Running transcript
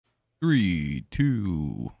3,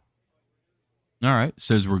 2. All right,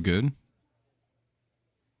 says we're good.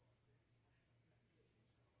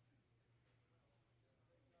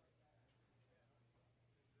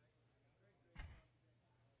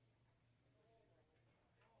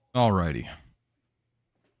 All righty.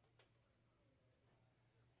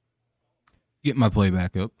 Get my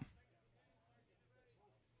playback up.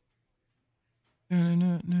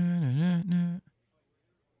 Uh-oh.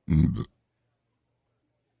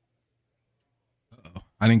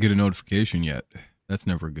 I didn't get a notification yet. That's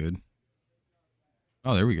never good.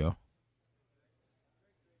 Oh, there we go.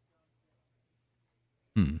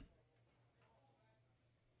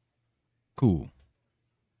 Cool.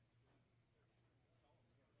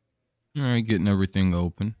 All right, getting everything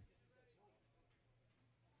open.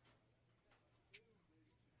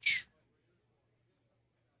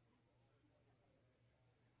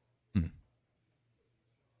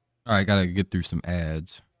 All right, gotta get through some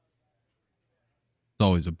ads. It's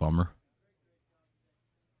always a bummer.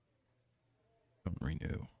 Don't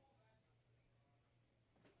renew.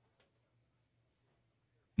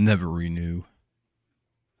 Never renew.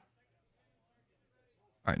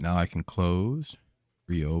 All right, now I can close,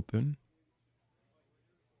 reopen.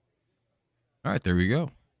 All right, there we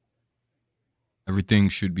go. Everything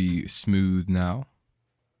should be smooth now.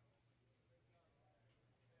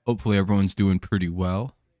 Hopefully everyone's doing pretty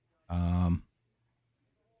well.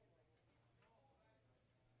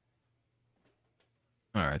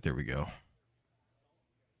 All right, there we go.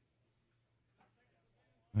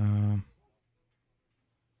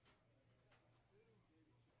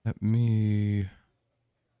 Let me... I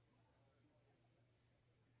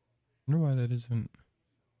wonder why that isn't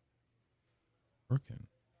working.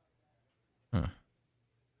 Huh.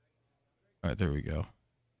 All right, there we go.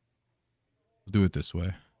 We'll do it this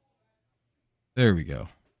way. There we go.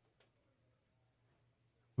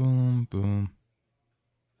 Boom, boom.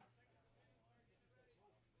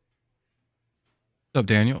 What's up,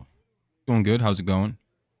 Daniel? Going good? How's it going?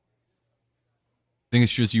 I think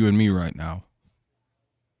it's just you and me right now.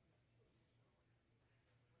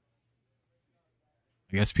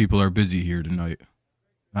 I guess people are busy here tonight.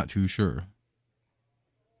 Not too sure.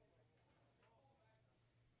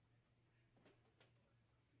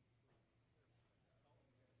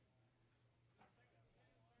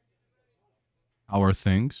 How are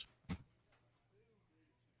things?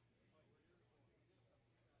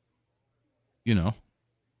 You know,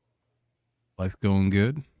 life going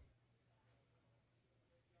good?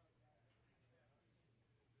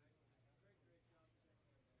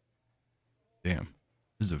 Damn.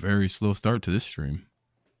 This is a very slow start to this stream.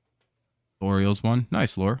 Orioles won.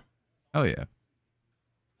 Nice, Lore. Hell yeah.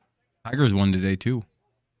 Tigers won today, too.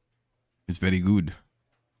 It's very good.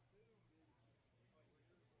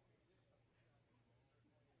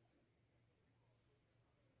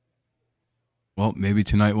 Well, maybe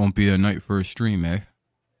tonight won't be a night for a stream, eh?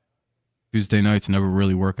 Tuesday nights never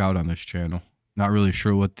really work out on this channel. Not really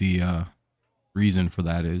sure what the reason for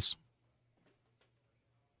that is.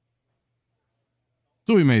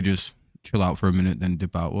 So we may just chill out for a minute, then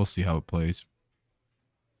dip out. We'll see how it plays.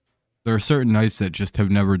 There are certain nights that just have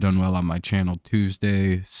never done well on my channel.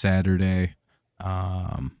 Tuesday, Saturday.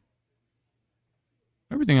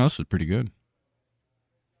 Everything else was pretty good.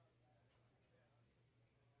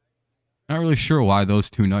 Not really sure why those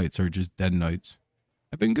 2 nights are just dead nights.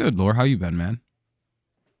 I've been good, Lore. How you been, man?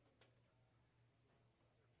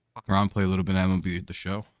 Walk around, play a little bit of MLB at the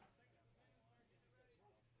show.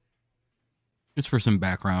 Just for some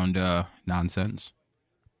background nonsense.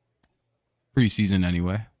 Preseason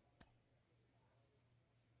anyway.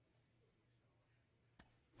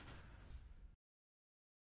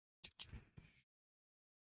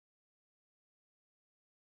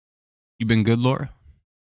 You been good, Laura?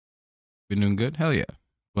 Been doing good? Hell yeah.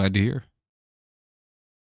 Glad to hear.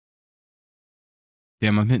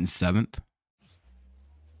 Damn, I'm hitting 7th.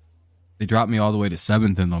 They dropped me all the way to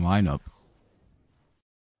 7th in the lineup.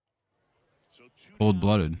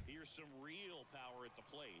 Cold-blooded.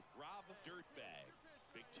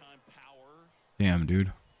 Damn,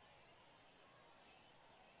 dude.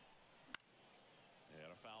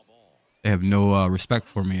 They have no respect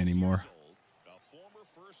for me anymore.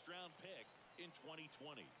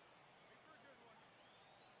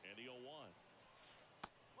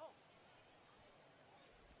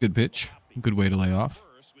 Good pitch. Good way to lay off.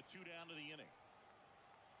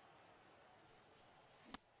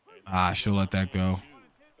 Ah, she'll let that go.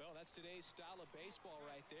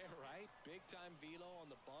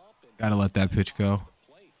 Gotta let that pitch go.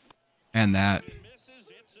 And that.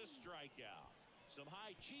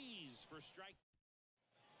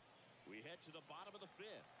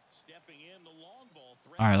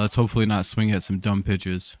 All right, let's hopefully not swing at some dumb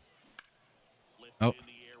pitches. Oh,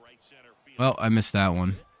 well, I missed that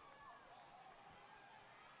one.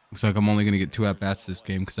 Looks like I'm only going to get 2 at-bats this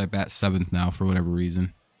game because I bat 7th now for whatever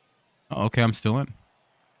reason. Oh, okay, I'm still in.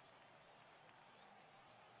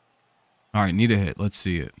 All right, need a hit. Let's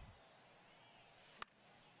see it.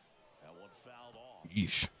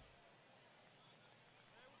 Yeesh.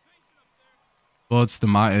 Well,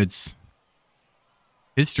 it's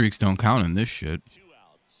his streaks don't count in this shit.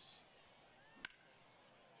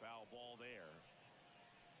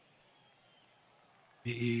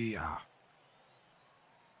 Yeah.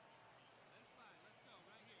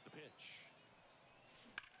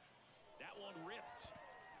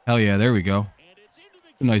 Hell yeah, there we go.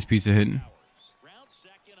 It's a nice piece of hitting.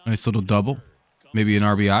 Nice little double. Maybe an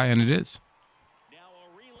RBI, and it is.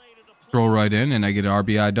 Throw right in, and I get an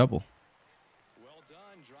RBI double.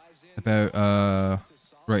 About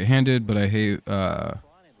right-handed, but I hate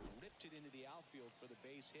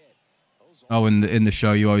oh, in the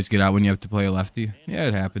show you always get out when you have to play a lefty. Yeah,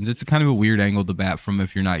 it happens. It's a kind of a weird angle to bat from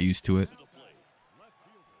if you're not used to it.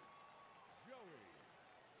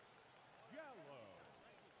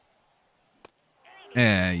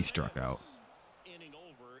 Yeah, he struck out.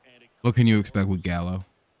 What can you expect with Gallo?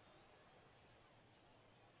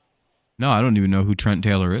 No, I don't even know who Trent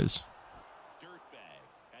Taylor is.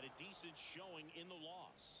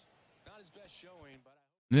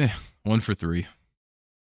 Yeah, 1 for 3.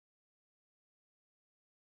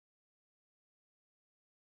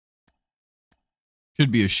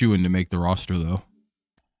 Should be a shoo-in to make the roster, though.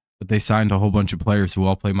 But they signed a whole bunch of players who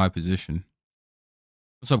all play my position.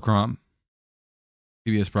 What's up, Crom?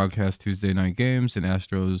 PBS broadcast Tuesday night games, and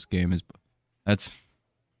Astros game is... That's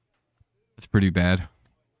pretty bad.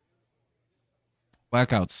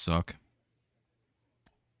 Blackouts suck.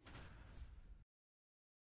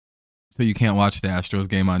 So you can't watch the Astros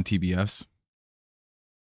game on TBS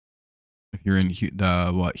if you're in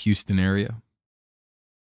the Houston area.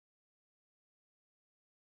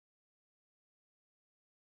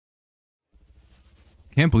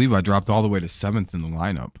 Can't believe I dropped all the way to 7th in the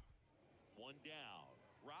lineup.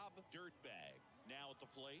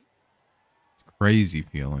 It's crazy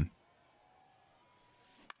feeling.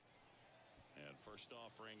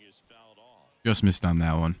 Just missed on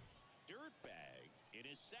that one. In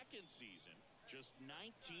his 2nd season, just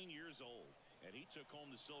 19 years old, and he took home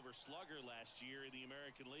the Silver Slugger last year in the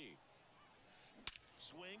American League.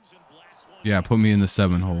 Swings and blasts one. Yeah, put me in the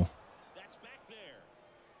 7 hole. That's back there.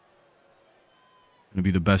 Gonna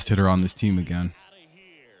be the best hitter on this team again.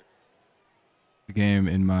 The game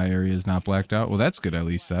in my area is not blacked out. Well, that's good at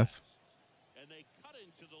least, Seth.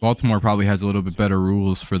 Baltimore probably has a little bit better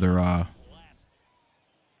rules for their I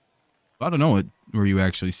don't know where you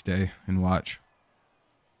actually stay and watch.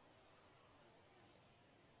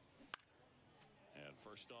 And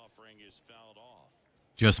first offering is fouled off.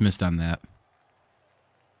 Just missed on that.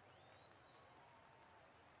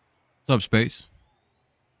 What's up, Space?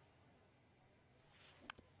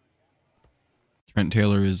 Trent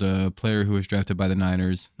Taylor is a player who was drafted by the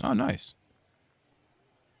Niners. Oh, nice.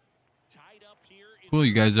 Cool,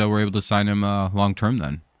 you guys were able to sign him long-term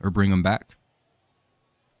then, or bring him back.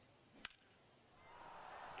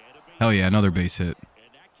 Hell yeah, another base hit.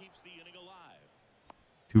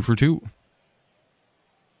 2 for 2.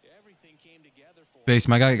 Space,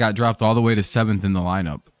 my guy got dropped all the way to 7th in the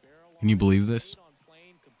lineup. Can you believe this?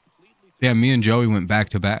 Yeah, me and Joey went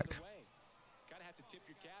back-to-back.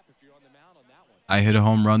 I hit a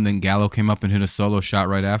home run, then Gallo came up and hit a solo shot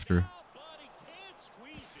right after.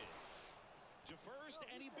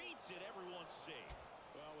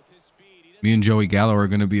 Me and Joey Gallo are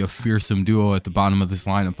going to be a fearsome duo at the bottom of this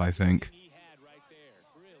lineup, I think.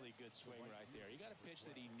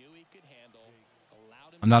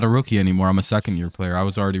 I'm not a rookie anymore. I'm a second-year player. I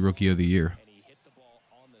was already Rookie of the Year.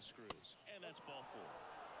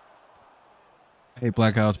 I hate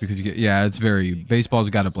blackouts because you get... Yeah, it's very... Baseball's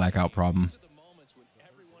got a blackout problem.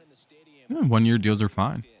 Yeah, 1-year deals are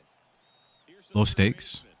fine. Low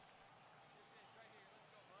stakes.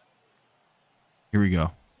 Here we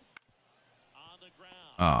go.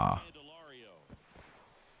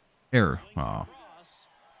 Error. Oh.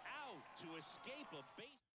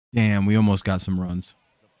 Damn, we almost got some runs.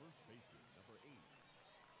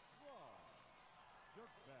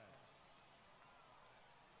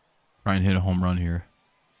 Try and hit a home run here.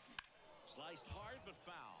 Sliced hard but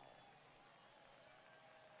foul.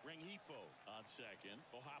 Rengifo on second.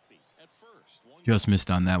 Ohapi at first. Just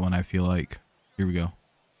missed on that one, I feel like. Here we go.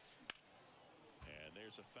 And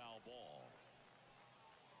there's a foul ball.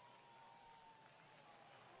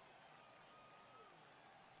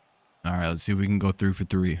 All right, let's see if we can go 3 for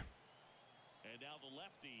 3. And now the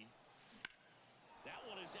lefty. That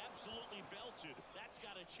one is absolutely belted. That's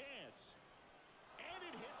got a chance. And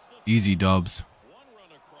it hits the Easy fence. dubs. One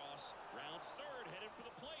run across. Rounds third, headed for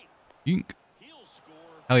the plate. Yink. He'll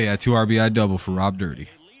score. Hell yeah, 2 RBI double for Rob Dirty.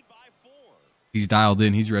 They lead by 4. He's dialed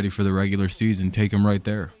in. He's ready for the regular season. Take him right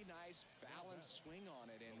there.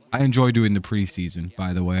 I enjoy doing the preseason,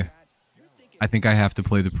 by the way. I think I have to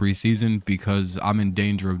play the preseason because I'm in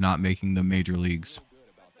danger of not making the major leagues.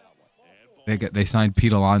 They signed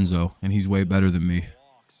Pete Alonso, and he's way better than me.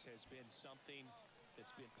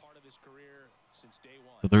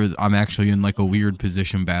 So I'm actually in like a weird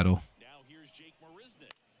position battle.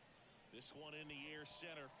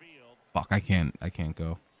 Fuck, I can't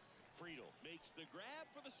go.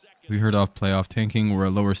 We heard off playoff tanking, where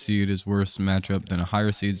a lower seed is worse matchup than a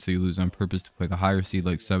higher seed, so you lose on purpose to play the higher seed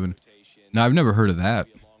like 7. No, I've never heard of that.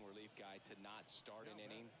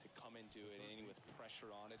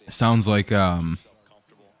 It sounds like not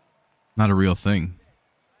a real thing.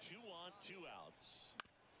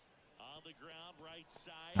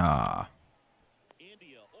 Ah.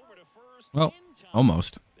 Well,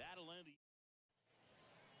 almost.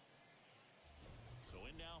 So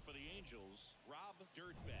in now for the Angels, Rob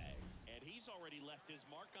Dirtbag, and he's already left his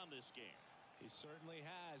mark on this game. He certainly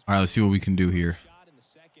has. All right, let's see what we can do here. Shot in the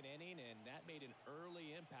second inning, and that made an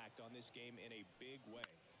early impact on this game in a big way.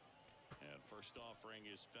 And first offering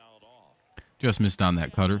is fouled off. Just missed on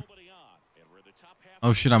that cutter.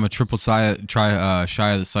 Oh shit, I'm a triple shy of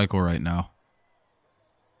the cycle right now.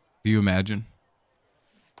 Do you imagine?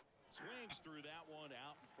 Swings through that one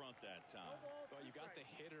out in front that time. Well, you got the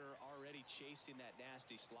hitter already chasing that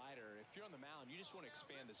nasty slider. If you're on the mound, you just want to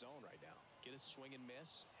expand the zone right now. Get a swing and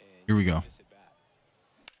miss. And here we go.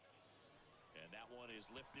 And that one is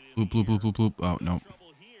lifted in bloop, bloop, bloop, bloop, bloop. Oh, no.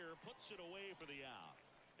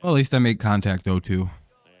 Well, at least I made contact, though, too.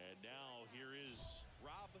 And now here is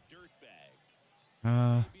Rob Dirtbag.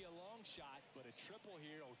 Maybe a long shot, but a triple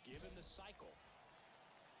here will give him the cycle.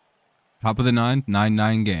 Top of the 9th,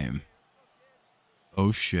 9-9 game.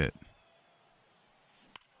 Oh, shit.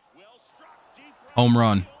 Home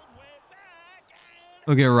run.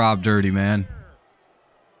 Look at Rob Dirty, man.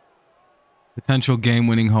 Potential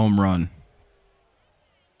game-winning home run.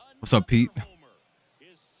 What's up, Pete?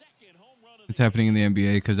 It's happening in the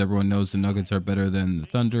NBA because everyone knows the Nuggets are better than the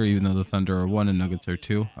Thunder, even though the Thunder are 1 and Nuggets are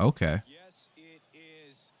 2. Okay.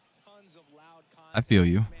 I feel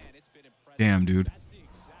you. Damn, dude.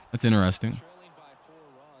 That's interesting.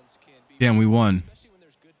 Damn, we won.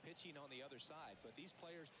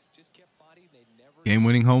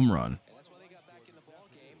 Game-winning home run.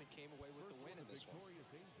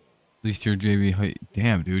 At least your JV.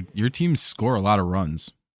 Damn, dude. Your teams score a lot of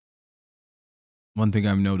runs. One thing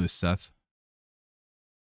I've noticed, Seth.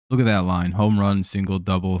 Look at that line. Home run, single,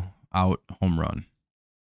 double, out, home run.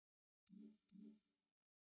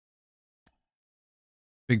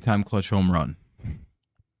 Big time clutch home run.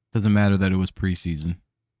 Doesn't matter that it was preseason.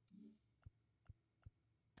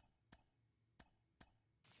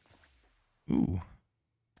 Ooh.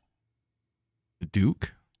 The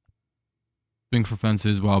Duke. Swing for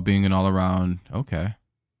fences while being an all-around. Okay.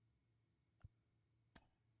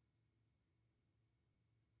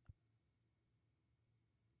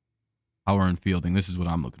 Power and fielding. This is what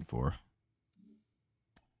I'm looking for.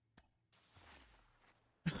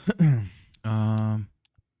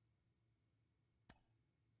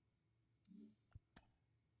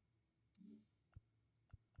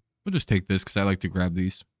 We'll just take this because I like to grab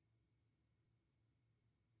these.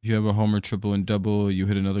 You have a homer, triple, and double. You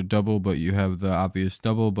hit another double, but you have the obvious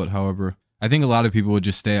double. But however, I think a lot of people would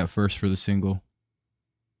just stay at first for the single.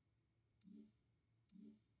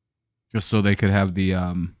 Just so they could have the...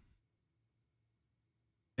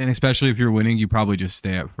 And especially if you're winning, you probably just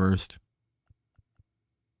stay at first.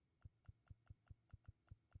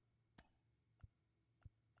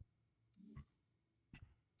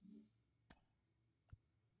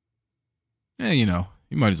 Yeah, you know,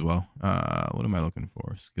 you might as well. What am I looking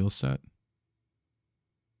for? Skill set?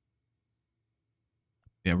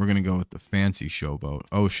 Yeah, we're going to go with the fancy showboat.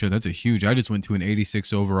 Oh, shit, that's a huge. I just went to an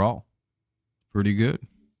 86 overall. Pretty good.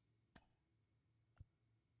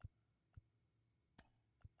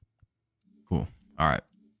 Cool. All right.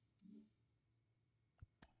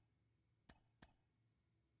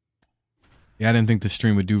 Yeah, I didn't think the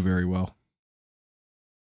stream would do very well.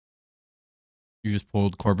 You just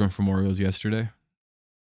pulled Corbin from Orioles yesterday?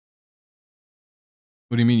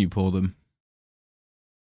 What do you mean you pulled him?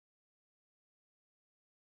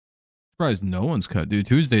 Surprised no one's cut. Dude,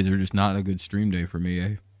 Tuesdays are just not a good stream day for me,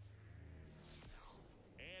 eh?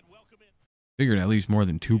 Figured at least more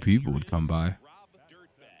than 2 people would come by.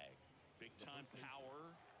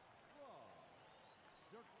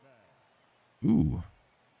 Ooh.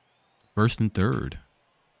 First and third.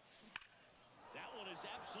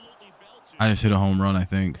 I just hit a home run, I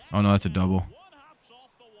think. Oh, no, that's a double.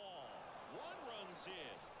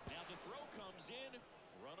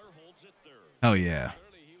 Hell yeah.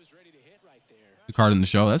 The card in the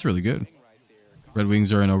show. That's really good. Red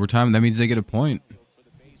Wings are in overtime. That means they get a point.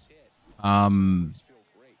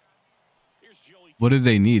 What did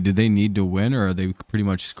they need? Did they need to win, or are they pretty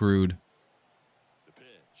much screwed?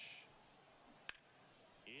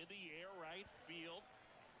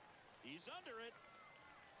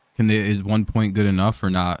 Can they? Is 1 point good enough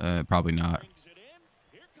or not? Probably not.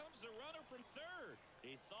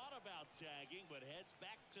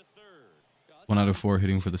 1 out of 4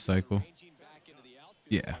 hitting for the cycle.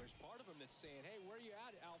 Yeah.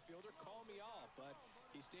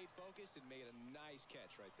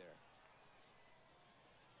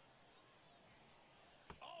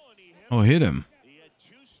 Oh, hit him.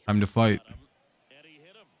 Time to fight.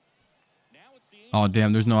 Oh,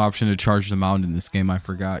 damn, there's no option to charge the mound in this game. I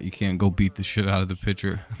forgot. You can't go beat the shit out of the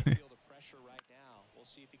pitcher.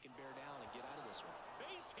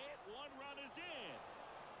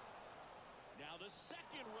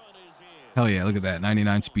 Hell yeah, look at that.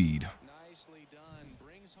 99 speed.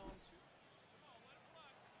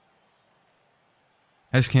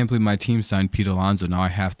 I just can't believe my team signed Pete Alonso. Now I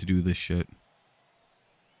have to do this shit.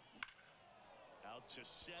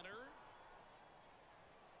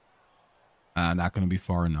 Not going to be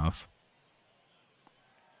far enough.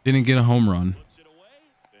 Didn't get a home run.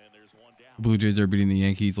 Blue Jays are beating the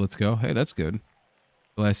Yankees. Let's go. Hey, that's good.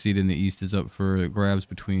 The last seed in the East is up for grabs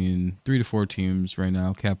between 3 to 4 teams right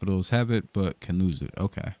now. Capitals have it, but can lose it.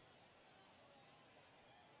 Okay.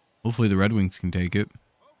 Hopefully the Red Wings can take it.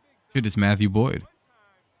 Shit, it's Matthew Boyd.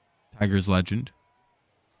 Tigers legend.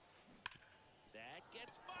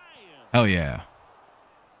 Hell yeah.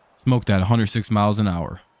 Smoked at 106 miles an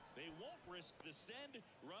hour.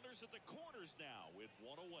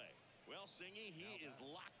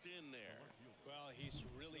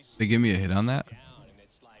 They give me a hit on that?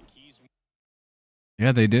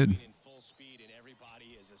 Yeah, they did.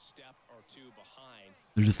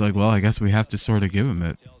 They're just like, well, I guess we have to sort of give him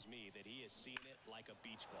it.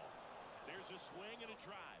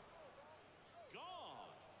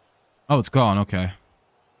 Oh, it's gone. Okay.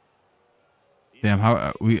 Damn,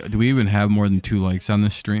 how do we even have more than 2 likes on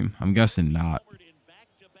this stream? I'm guessing not.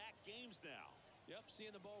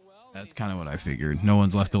 That's kind of what I figured. No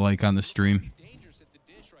one's left a like on the stream.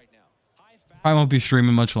 I won't be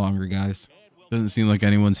streaming much longer, guys. Doesn't seem like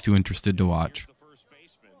anyone's too interested to watch.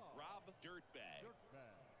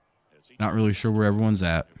 Not really sure where everyone's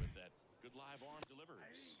at.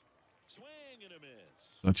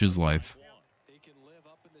 Such is life.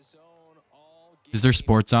 Is there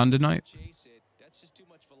sports on tonight?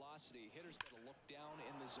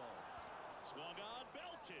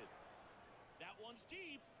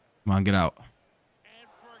 Come on, get out.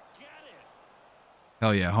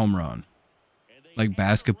 Hell yeah, home run. Like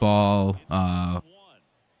basketball,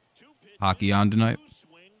 hockey on tonight.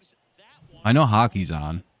 I know hockey's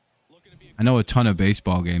on. I know a ton of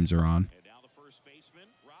baseball games are on.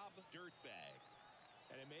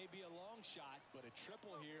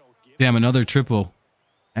 Damn, another triple.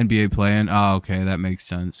 NBA playing. Oh, okay, that makes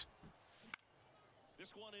sense.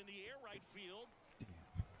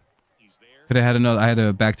 Could have had another. I had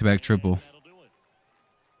a back-to-back triple.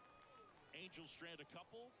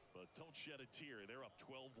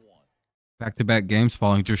 Back-to-back games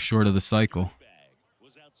falling just short of the cycle.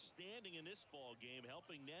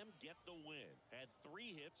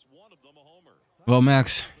 Well,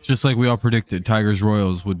 Max, just like we all predicted, Tigers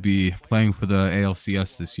Royals would be playing for the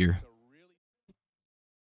ALCS this year.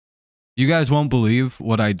 You guys won't believe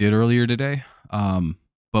what I did earlier today,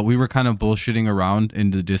 but we were kind of bullshitting around in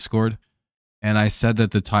the Discord, and I said that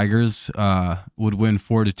the Tigers would win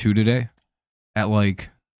 4-2 today at like,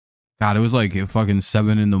 God, it was like fucking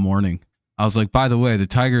 7 in the morning. I was like, by the way, the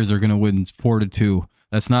Tigers are going to win 4-2.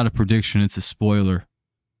 That's not a prediction. It's a spoiler.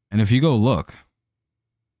 And if you go look,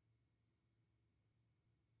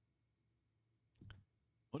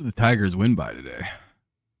 what did the Tigers win by today?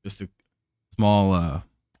 Just a small,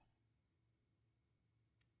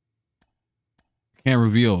 can't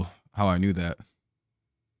reveal how I knew that.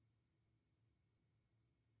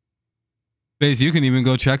 Base, you can even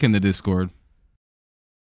go check in the Discord.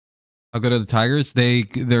 I'll go to the Tigers.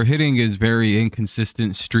 Their hitting is very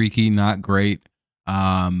inconsistent, streaky, not great.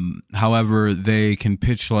 However, they can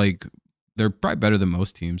pitch like they're probably better than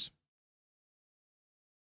most teams.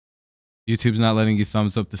 YouTube's not letting you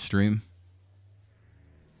thumbs up the stream.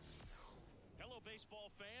 Hello, baseball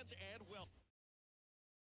fans, and welcome.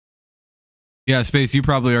 Yeah, Space, you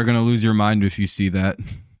probably are going to lose your mind if you see that.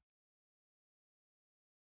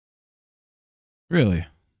 Really?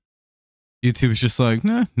 YouTube's just like,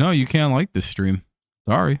 nah, no, you can't like this stream.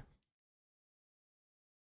 Sorry.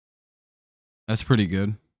 That's pretty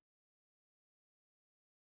good.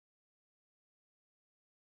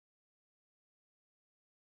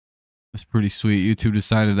 That's pretty sweet. YouTube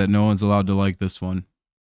decided that no one's allowed to like this one.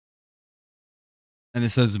 And it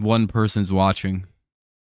says one person's watching.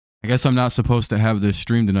 I guess I'm not supposed to have this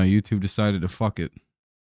stream tonight. YouTube decided to fuck it.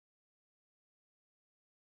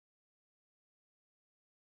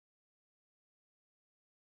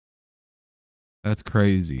 That's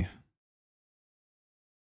crazy.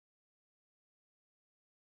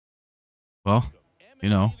 Well, you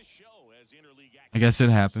know, I guess it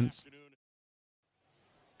happens.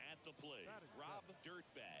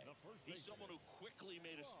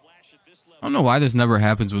 I don't know why this never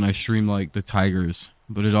happens when I stream like the Tigers,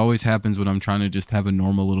 but it always happens when I'm trying to just have a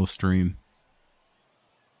normal little stream.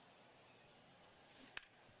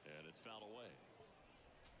 And it's fouled away.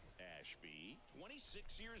 Ashby,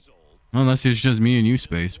 26 years old. Unless it's just me and you,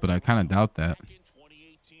 Space, but I kind of doubt that. Back in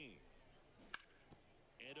 2018.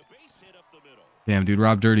 And a base hit up the middle. Damn, dude,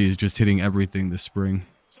 Rob Dirty is just hitting everything this spring.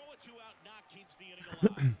 So a two-out knock keeps the inning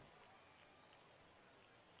alive.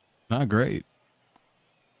 Not great.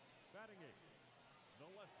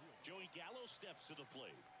 Joey Gallo steps to the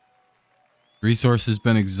plate. Resource has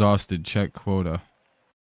been exhausted. Check quota.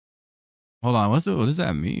 Hold on, what does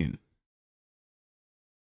that mean?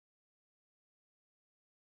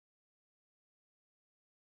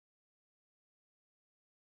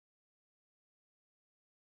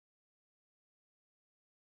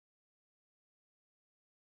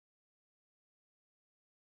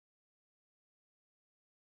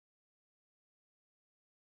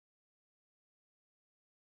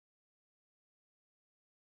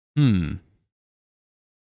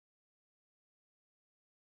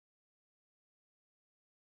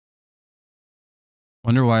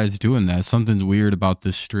 Wonder why it's doing that. Something's weird about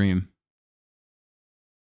this stream.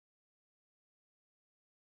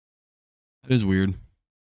 It is weird.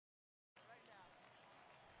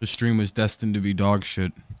 The stream was destined to be dog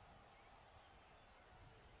shit.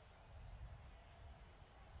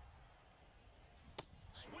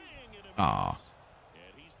 Ah. And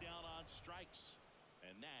he's down on strikes.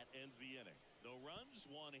 And that ends the inning. No runs,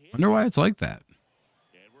 one hit. Wonder why it's like that.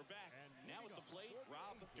 And we're back. Now at the plate,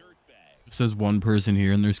 Rob Dirtbag. It says one person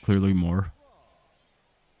here, and there's clearly more.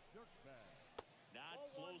 Not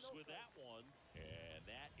close with that one. And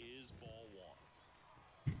that is ball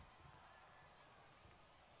one.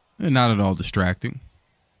 And not at all distracting.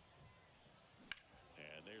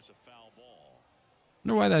 And there's a foul ball.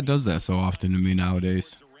 Wonder why that does that so often to me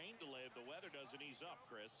nowadays. The rain delay if the weather doesn't ease up,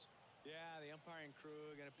 Chris. Yeah, the umpiring crew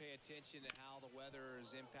are going to pay attention to how the weather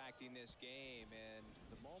is impacting this game, and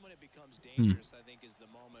the moment it becomes dangerous, I think, is the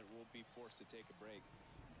moment we'll be forced to take a break.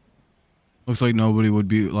 Looks like nobody would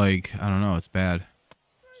be like, I don't know, it's bad.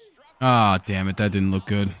 Ah, damn it, that didn't look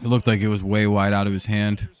good. It looked like it was way wide out of his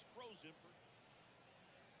hand.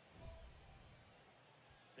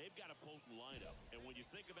 They've got a potent lineup, and when you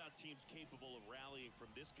think about teams capable of rallying from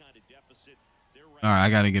this kind of deficit, they're right. All right, I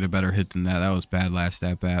got to get a better hit than that. That was bad last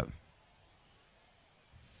at bat.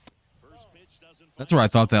 First pitch doesn't That's where I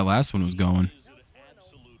thought that last one was going. is an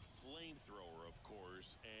absolute flamethrower, of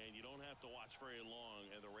course, and you don't have to watch very long,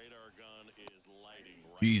 and the radar gun is lighting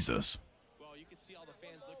right. Jesus. Well, you can see all the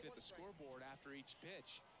fans looking at the scoreboard after each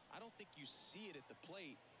pitch. I don't think you see it at the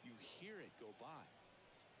plate. You hear it go by.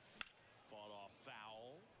 Fought off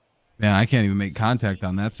foul. Man, I can't even make contact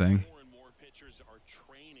on that thing. More and more pitchers are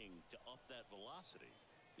training to up that velocity.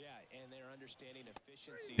 Yeah, and they're understanding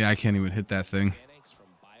efficiency. Yeah, I can't even hit that thing. Mechanics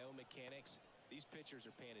from biomechanics. These pitchers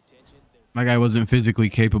are paying attention. My guy wasn't physically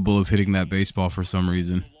capable of hitting that baseball for some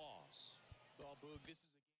reason. Well, Boog, this is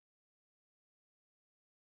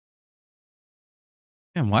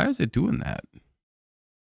Damn, why is it doing that?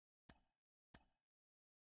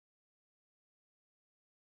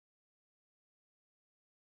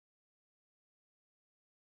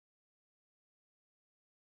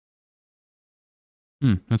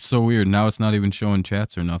 That's so weird. Now it's not even showing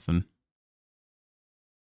chats or nothing.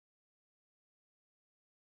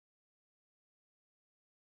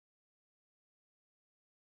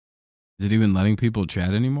 Is it even letting people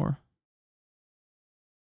chat anymore?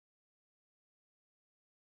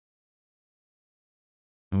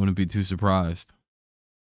 I wouldn't be too surprised.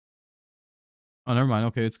 Oh, never mind.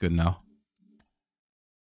 Okay, it's good now.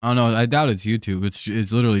 I don't know. I doubt it's YouTube.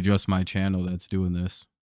 It's literally just my channel that's doing this.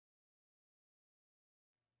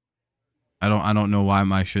 I don't know why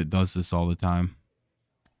my shit does this all the time.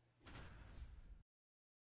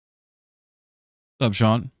 What's up,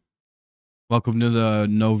 Sean? Welcome to the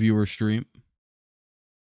no viewer stream.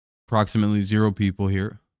 Approximately 0 people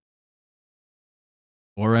here.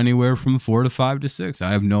 Or anywhere from 4 to 5 to 6. I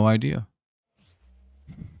have no idea.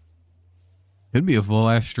 Could be a full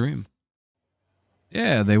ass stream.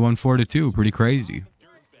 Yeah, they won 4-2. Pretty crazy.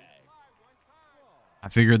 I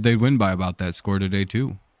figured they'd win by about that score today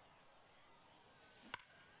too.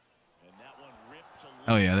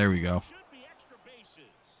 Oh yeah, there we go.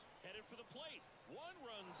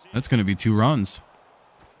 That's going to be 2 runs.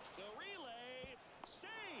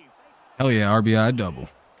 Hell yeah, RBI double.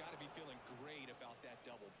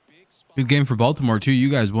 Good game for Baltimore too. You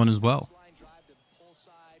guys won as well.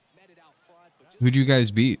 Who'd you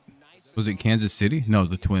guys beat? Was it Kansas City? No,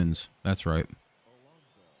 the Twins. That's right.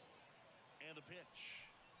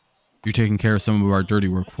 You're taking care of some of our dirty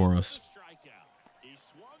work for us.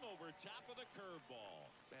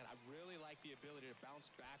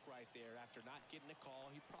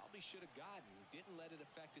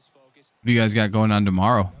 What do you guys got going on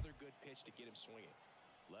tomorrow?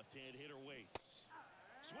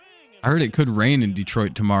 I heard it could rain in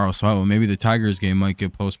Detroit tomorrow, so maybe the Tigers game might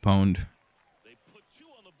get postponed.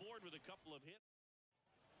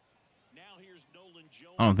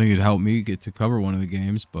 I don't think it'd help me get to cover one of the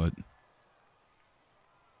games, but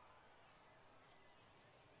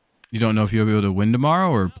you don't know if you'll be able to win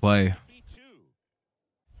tomorrow or play.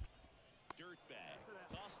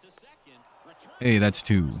 Hey, that's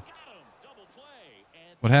 2.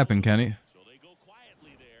 What happened, Kenny?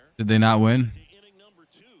 Did they not win?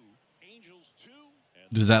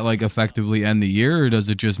 Does that like effectively end the year, or does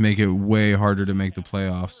it just make it way harder to make the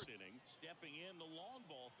playoffs?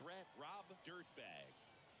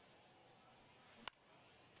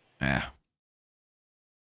 Yeah.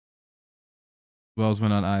 Who else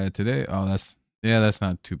went on Aya today? Oh, that's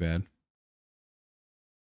not too bad.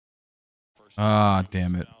 Ah,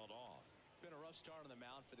 damn it.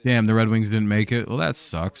 Damn, the Red Wings didn't make it. Well, that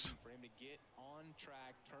sucks.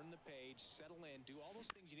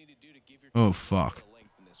 Oh, fuck.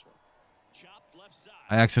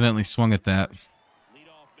 I accidentally swung at that.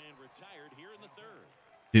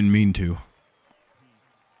 Didn't mean to.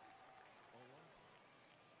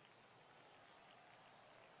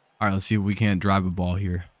 All right, let's see if we can't drive a ball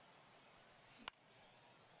here.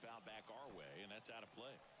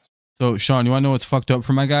 So, Sean, you want to know what's fucked up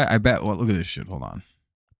for my guy? I bet. Well, look at this shit. Hold on.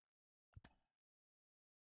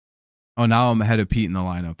 Oh, now I'm ahead of Pete in the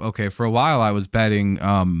lineup. Okay, for a while I was betting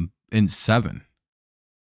in 7.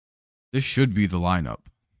 This should be the lineup.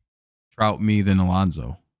 Trout, me, then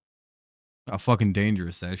Alonso. How fucking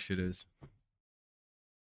dangerous that shit is.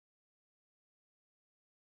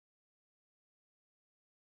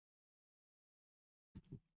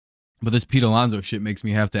 But this Pete Alonso shit makes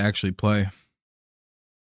me have to actually play.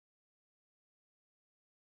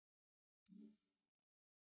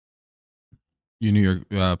 You New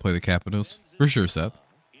York play the Capitals? For sure, Seth.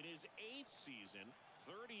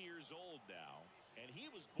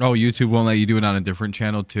 Oh, YouTube won't let you do it on a different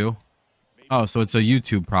channel too? Oh, so it's a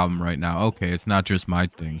YouTube problem right now. Okay, it's not just my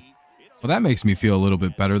thing. Well, that makes me feel a little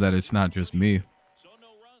bit better that it's not just me.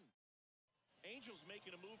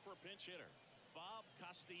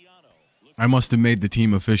 I must have made the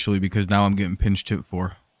team officially because now I'm getting pinch hit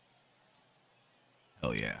for.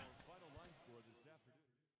 Hell yeah.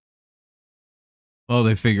 Well,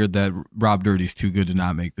 they figured that Rob Dirty's too good to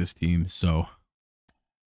not make this team, so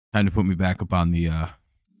time to put me back up on the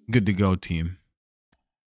good to go team.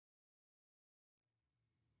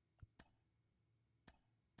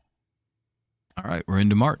 All right, we're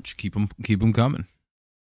into March. Keep them coming.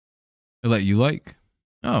 They let you like.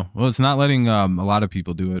 Oh, well, it's not letting a lot of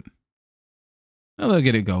people do it. No, they'll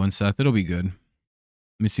get it going, Seth. It'll be good. Let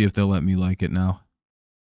me see if they'll let me like it now.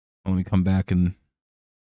 Let me come back and...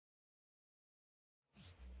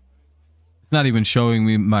 It's not even showing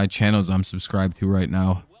me my channels I'm subscribed to right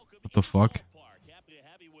now. What the fuck?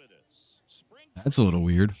 That's a little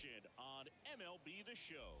weird.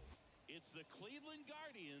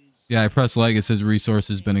 Yeah, I press like. It says resource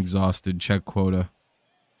has been exhausted. Check quota.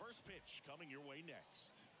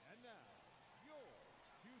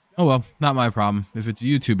 Oh well, not my problem. If it's a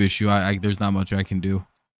YouTube issue, there's not much I can do.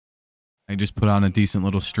 I just put on a decent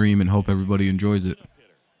little stream and hope everybody enjoys it.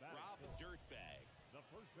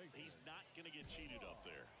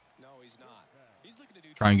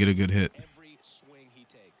 Try and get a good hit.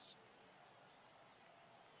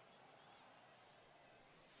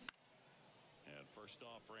 First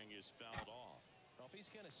offering is fouled off. Well, if he's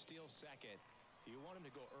going to steal second, you want him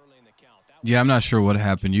to go early in the count. Yeah, I'm not sure what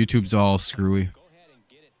happened. YouTube's all screwy. Go ahead and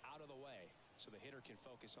get it out of the way so the hitter can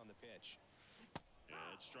focus on the pitch.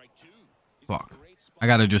 And strike two. Fuck. I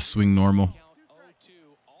gotta just swing normal. Count 0-2.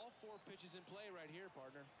 All 4 pitches in play right here,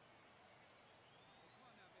 partner.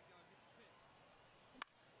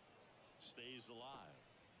 Stays alive.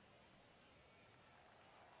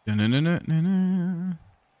 Da-na-na-na-na-na.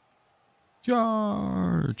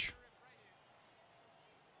 Charge.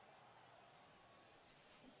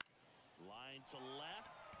 Line to left.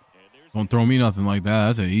 And there's Don't throw me nothing like that.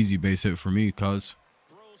 That's an easy base hit for me, cuz.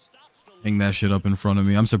 Hang that shit up in front of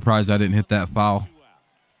me. I'm surprised I didn't hit that foul.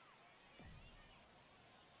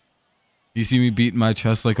 You see me beating my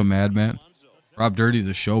chest like a madman? Rob Dirty's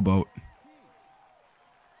a showboat.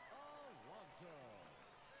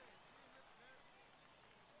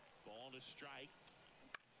 ball to strike.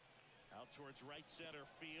 Out towards right center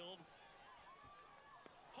field.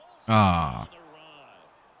 Ah.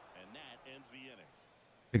 And that ends the inning.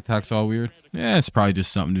 TikTok's all weird. Yeah, it's probably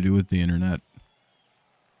just something to do with the internet.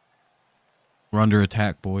 We're under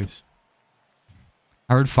attack, boys.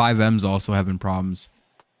 I heard 5M's also having problems.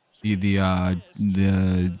 The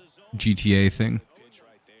GTA thing. Pitch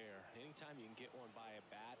right there. Anytime you can get one by a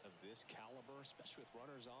bat of this caliber, especially with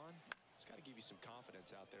runners on, it's got to give you some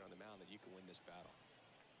confidence out there on the mound that you can win this battle.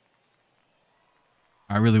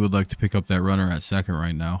 I really would like to pick up that runner at second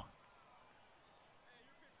right now.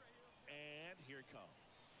 And here it comes.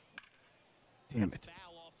 Damn it.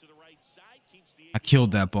 Foul off to the right side, keeps the I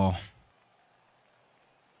killed that ball.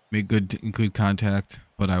 Made good contact,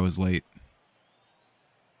 but I was late.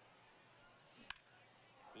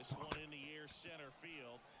 This one in the air center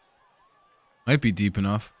field. Might be deep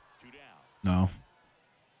enough. 2 down. No.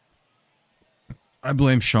 I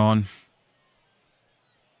blame Sean.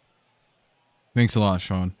 Thanks a lot,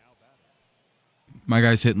 Sean. My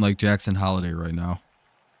guy's hitting like Jackson Holiday right now.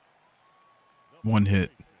 One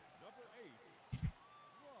hit.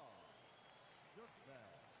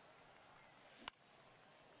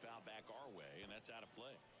 Foul back our way, and that's out of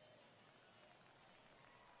play.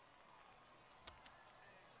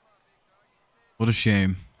 What a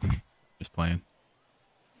shame. Just playing.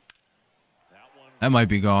 That one That might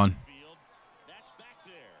be gone. field. That's back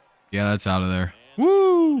there. Yeah, that's out of there.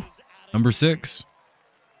 Woo! Number 6.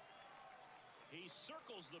 He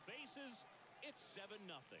circles the bases. It's 7-0.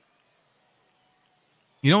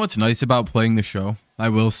 You know what's nice about playing the show? I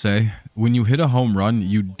will say, when you hit a home run,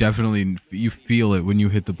 you definitely feel it when you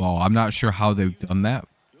hit the ball. I'm not sure how they've done that,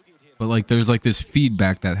 but like there's like this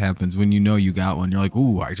feedback that happens when you know you got one. You're like,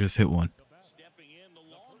 ooh, I just hit one. Stepping in, the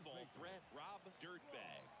long ball threat, Rob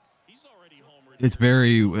Dirtbag. He's already homered. It's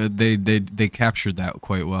very they captured that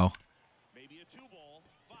quite well. Maybe a 2-ball.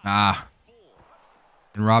 5, Ah, 4.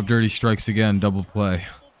 and Rob Dirty strikes again, double play.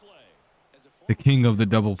 Double play. As a The king of the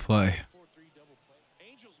double play. 4-3 double play.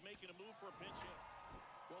 Angels making a move for a pinch hit.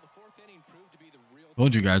 Well, the 4th inning proved to be the real.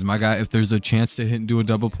 Told you guys, my guy, if there's a chance to hit and do a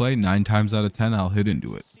double play, 9 times out of 10, I'll hit and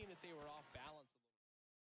do it. Seen that they were off balance.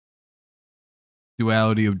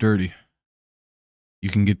 Duality of Dirty. You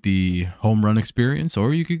can get the home run experience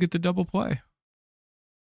or you could get the double play.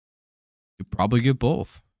 You probably get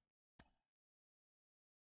both.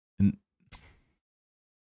 And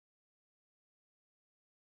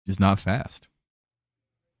just not fast.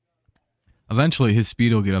 Eventually his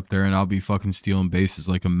speed will get up there and I'll be fucking stealing bases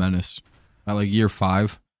like a menace. By like year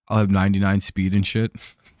 5, I'll have 99 speed and shit.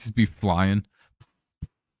 Just be flying.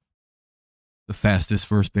 The fastest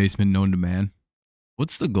first baseman known to man.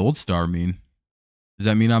 What's the gold star mean? Does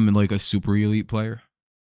that mean I'm like a super elite player?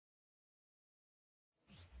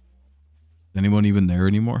 Is anyone even there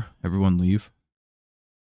anymore? Everyone leave?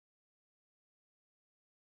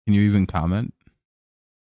 Can you even comment?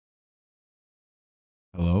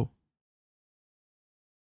 Hello?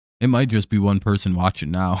 It might just be one person watching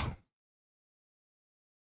now.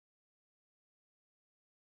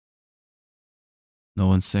 No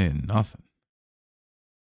one's saying nothing.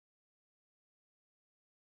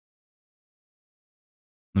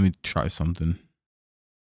 Let me try something.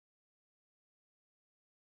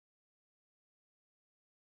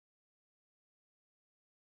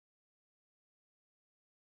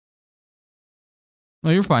 No,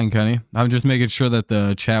 you're fine, Kenny. I'm just making sure that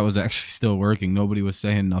the chat was actually still working. Nobody was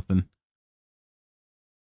saying nothing.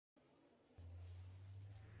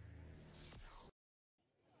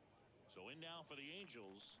 So in now for the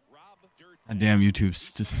Angels, Rob Dirtbag. God damn,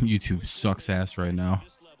 YouTube sucks ass right now.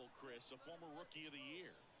 This level, Chris, a former rookie of the year.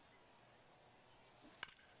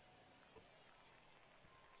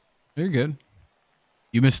 You're good.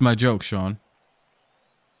 You missed my joke, Sean.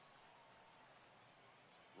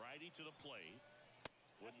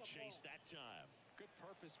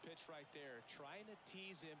 pitch right there. Trying to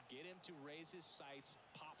tease him, get him to raise his sights,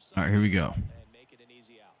 pops All right, here we go. and make it an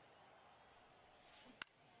easy out.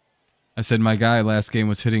 I said my guy last game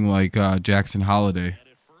was hitting like Jackson Holiday.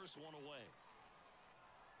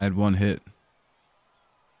 I had one hit.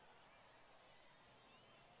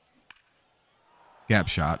 Gap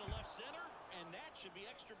shot.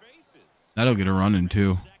 That'll get a run in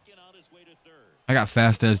too. I got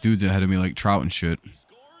fast ass dudes ahead of me like Trout and shit.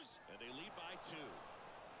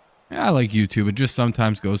 Yeah, I like YouTube. It just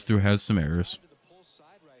sometimes goes through, has some errors.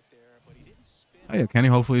 Oh yeah, Kenny,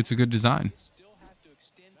 hopefully it's a good design.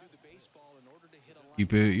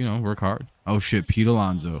 Keep it, you know, work hard. Oh shit, Pete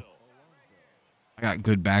Alonso. I got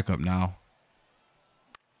good backup now.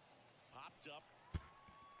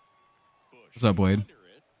 What's up, Wade?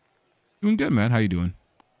 Doing good, man. How you doing?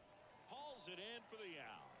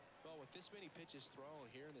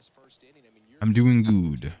 I'm doing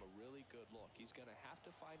good.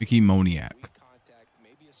 Mickey Moniak.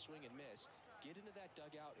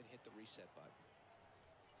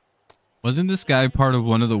 Wasn't this guy part of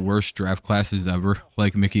one of the worst draft classes ever?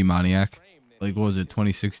 Like Mickey Moniak? Like, what was it,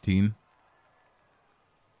 2016?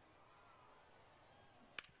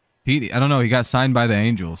 Pete, I don't know. He got signed by the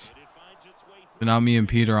Angels. So now me and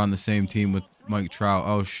Pete are on the same team with Mike Trout.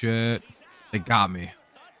 Oh, shit. They got me.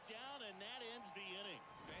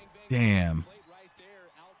 Damn.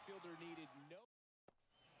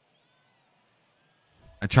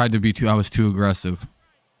 I tried to be I was too aggressive.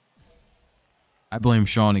 I blame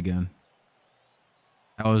Sean again.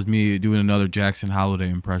 That was me doing another Jackson Holiday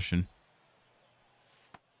impression.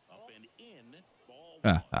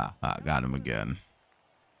 Got him again.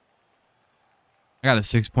 I got a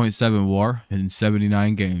 6.7 WAR in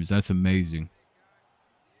 79 games. That's amazing.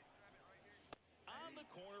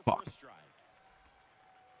 Fuck.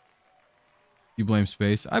 You blame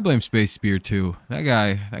Space? I blame Space Spear too. That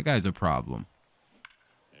guy's a problem.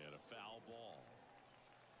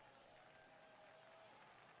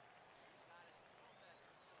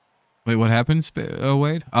 Wait, what happened?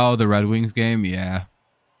 Wade? Oh, the Red Wings game? Yeah.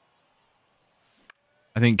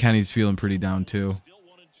 I think Kenny's feeling pretty down too.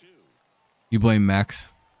 You blame Max?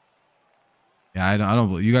 Yeah, I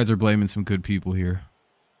don't. You guys are blaming some good people here.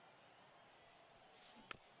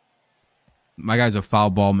 My guy's a foul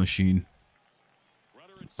ball machine.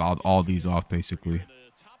 Fouled all these off basically.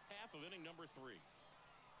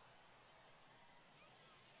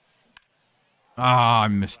 Ah, I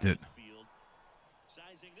missed it.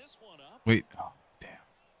 Wait. Oh, damn.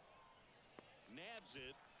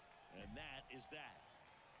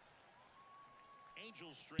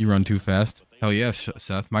 You run too fast? Hell yeah,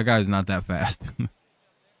 Seth. My guy's not that fast.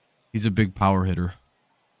 He's a big power hitter.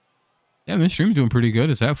 Yeah, this stream's doing pretty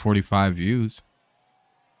good. It's at 45 views.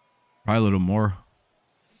 Probably a little more.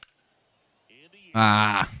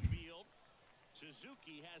 Ah.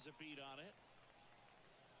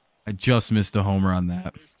 I just missed a homer on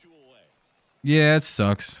that. Yeah, it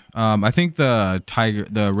sucks. I think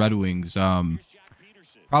the Red Wings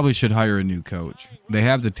probably should hire a new coach. They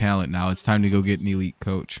have the talent now. It's time to go get an elite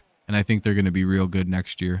coach. And I think they're going to be real good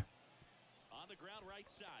next year.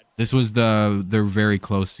 This was their very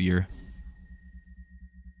close year.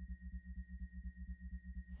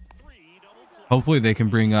 Hopefully they can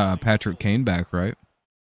bring Patrick Kane back, right?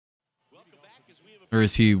 Or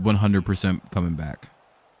is he 100% coming back?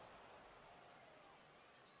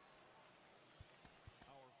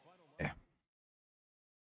 Yeah.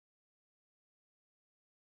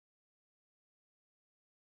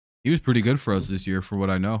 He was pretty good for us this year, for what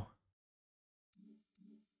I know.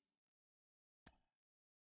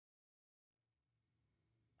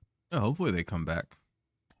 Yeah, hopefully they come back.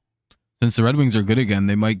 Since the Red Wings are good again,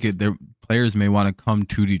 they might get their players may want to come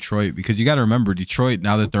to Detroit, because you got to remember Detroit,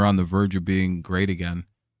 now that they're on the verge of being great again,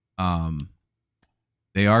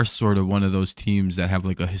 they are sort of one of those teams that have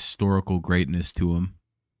like a historical greatness to them.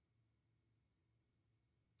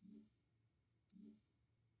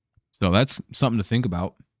 So that's something to think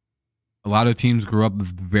about. A lot of teams grew up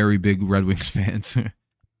with very big Red Wings fans.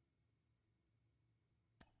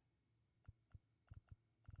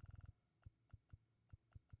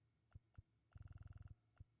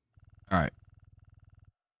 All right.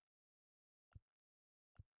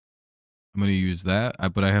 I'm going to use that,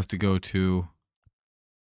 but I have to go to...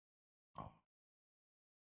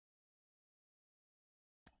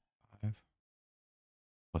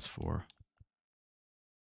 +4.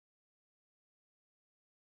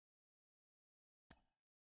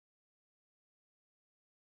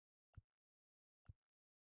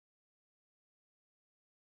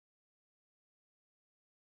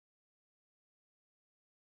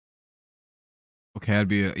 Okay, I'd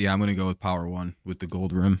be yeah. I'm gonna go with power 1 with the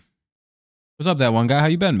gold rim. What's up, that one guy? How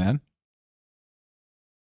you been, man?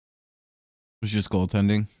 It's just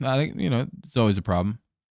goaltending. I think it's always a problem.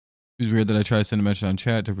 It was weird that I tried to send a message on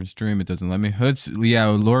chat, different stream. It doesn't let me. Yeah,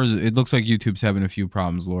 Lore. It looks like YouTube's having a few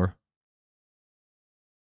problems, Lore.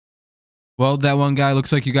 Well, that one guy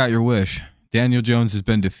looks like you got your wish. Daniel Jones has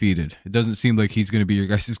been defeated. It doesn't seem like he's going to be your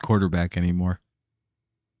guys' quarterback anymore.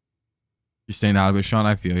 You're staying out of it, Sean.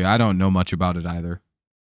 I feel you. I don't know much about it either.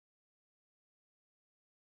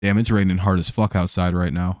 Damn, it's raining hard as fuck outside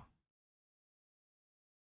right now.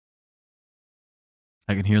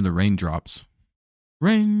 I can hear the raindrops.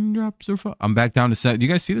 Raindrops are fun. I'm back down to 7. Do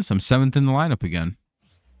you guys see this? I'm 7th in the lineup again.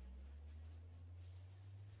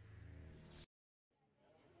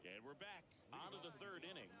 And we're back on to the 3rd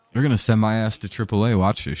inning. They're going to send my ass to AAA.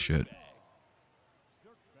 Watch this shit.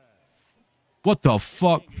 What the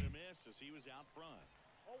fuck?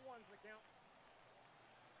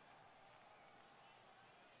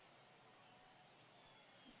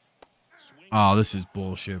 Oh, this is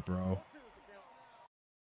bullshit, bro.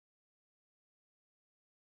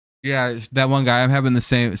 Yeah, that one guy. I'm having the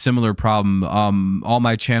similar problem. All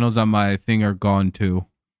my channels on my thing are gone too.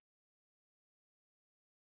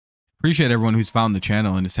 Appreciate everyone who's found the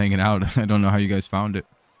channel and is hanging out. I don't know how you guys found it.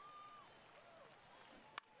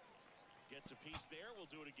 Gets a piece there. We'll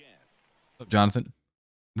do it again. What's up, Jonathan?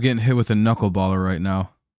 I'm getting hit with a knuckleballer right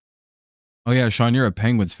now. Oh yeah, Sean, you're a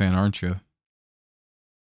Penguins fan, aren't you?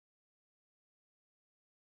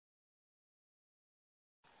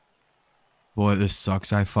 Boy, this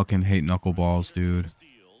sucks. I fucking hate knuckleballs, dude.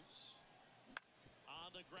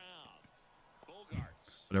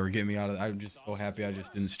 Whatever, get me out of. I'm just so happy I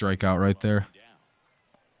just didn't strike out right there.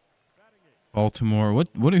 Baltimore.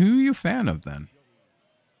 Who are you a fan of then?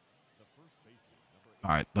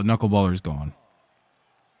 All right, the knuckleballer's gone.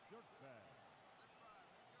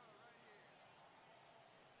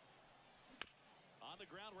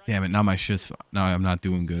 Damn it! Now my shit's. Now I'm not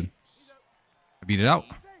doing good. I beat it out.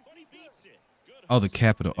 Oh, the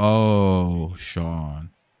Capitol. Oh, Sean.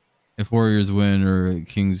 If Warriors win or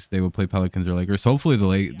Kings, they will play Pelicans or Lakers. Hopefully the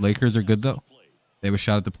Lakers are good, though. They have a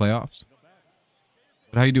shot at the playoffs.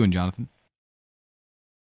 But how you doing, Jonathan?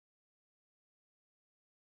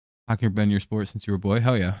 Hockey been your sport since you were a boy?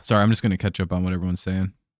 Hell yeah. Sorry, I'm just going to catch up on what everyone's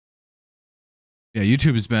saying. Yeah,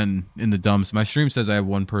 YouTube has been in the dumps. My stream says I have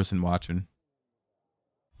 1 person watching.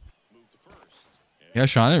 Yeah,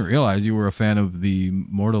 Sean, I didn't realize you were a fan of the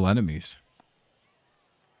Mortal Enemies.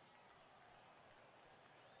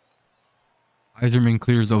 Iserman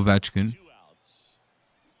clears Ovechkin,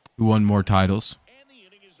 who won more titles.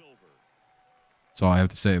 That's all I have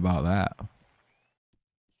to say about that.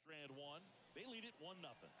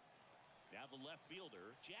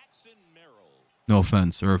 No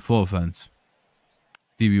offense, or full offense.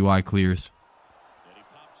 Stevie Y clears.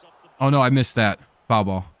 Oh no, I missed that. Foul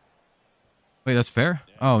ball. Wait, that's fair?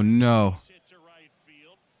 Oh no.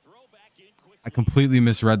 I completely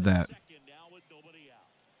misread that.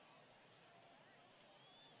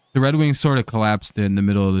 The Red Wings sort of collapsed in the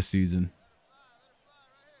middle of the season.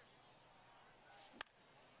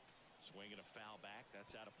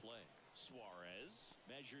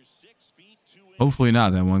 Hopefully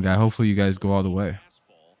not, that one guy. Hopefully you guys go all the way.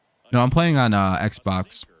 No, I'm playing on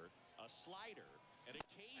Xbox.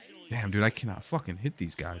 Damn, dude, I cannot fucking hit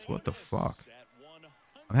these guys. What the fuck?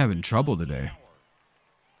 I'm having trouble today.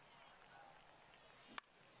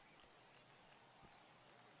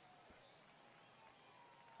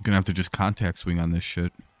 I'm gonna have to just contact swing on this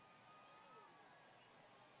shit.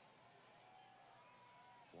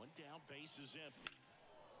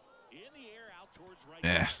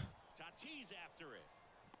 Yeah.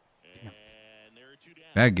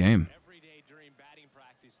 Bad game.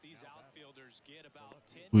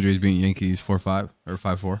 Blue Jays beating Yankees 4-5 or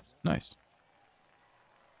 5-4. Nice.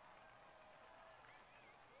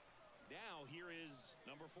 Now here is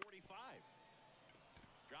number 45.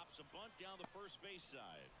 Drops a bunt down the first base side.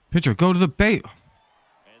 Pitcher, go to the base.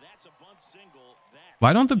 And that's a bunt single.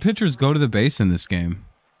 Why don't the pitchers go to the base in this game?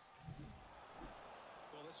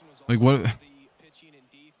 Like what?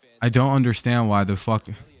 I don't understand why the fuck.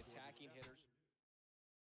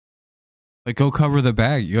 Like, go cover the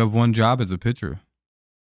bag. You have one job as a pitcher.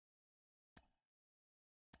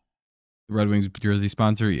 The Red Wings jersey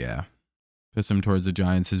sponsor? Yeah. Piss him towards the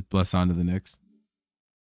Giants. His bless on to the Knicks.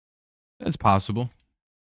 That's possible.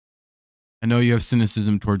 I know you have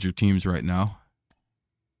cynicism towards your teams right now.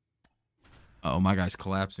 Uh oh, my guy's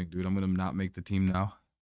collapsing, dude. I'm going to not make the team now.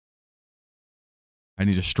 I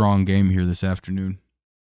need a strong game here this afternoon.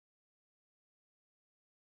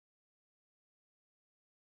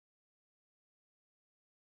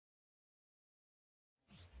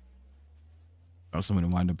 Also going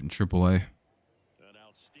to wind up in AAA. An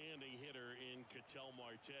outstanding hitter in Ketel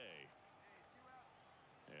Marte.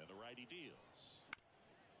 And the righty deals.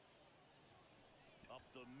 Up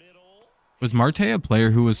the middle. Was Marte a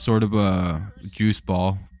player who was sort of a juice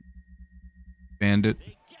ball bandit?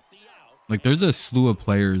 Like, there's a slew of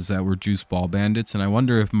players that were juice ball bandits, and I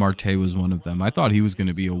wonder if Marte was one of them. I thought he was going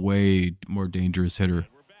to be a way more dangerous hitter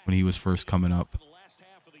when he was first coming up.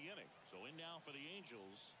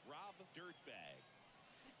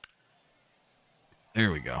 There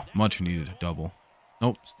we go. Much needed double.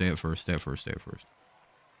 Nope. Stay at first. Stay at first. Stay at first.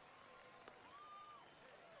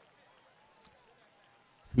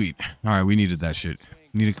 Sweet. All right, we needed that shit.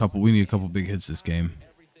 We need a couple big hits this game.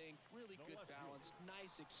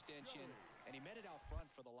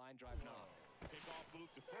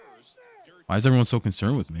 Why is everyone so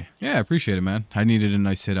concerned with me? Yeah, I appreciate it, man. I needed a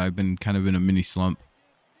nice hit. I've been kind of in a mini slump.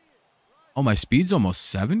 Oh, my speed's almost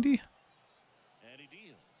 70?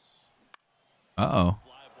 Uh-oh.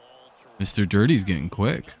 Mr. Dirty's getting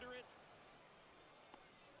quick.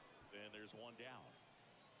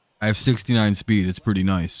 I have 69 speed. It's pretty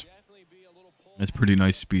nice. That's pretty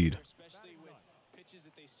nice speed. Especially with pitches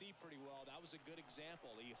that they see pretty well. That was a good example.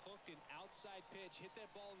 He hooked an outside pitch, hit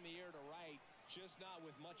that ball in the air to right, just not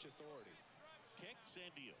with much authority. Kicks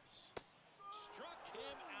and deals. Struck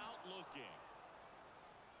him out looking.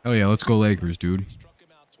 Oh yeah, let's go Lakers, dude. Struck him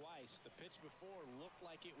out twice. The pitch before looked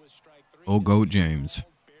like it was strike 3. Oh, Goat James.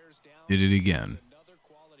 Did it again. Another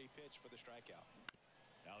quality pitch for the strikeout.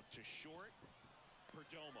 Out to short.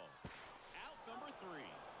 Perdomo. Out number 3.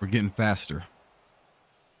 We're getting faster.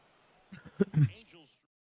 Angels.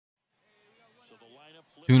 So the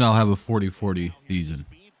lineup Soon I'll have a 40-40 season.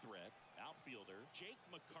 speed threat. Outfielder Jake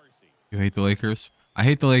McCarthy. You hate the Lakers? I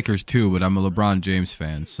hate the Lakers too, but I'm a LeBron James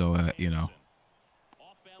fan, so, you know.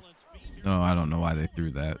 Off balance speed. No, I don't know why they threw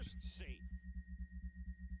that. Safe.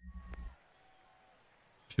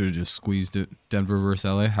 Should have just squeezed it. Denver versus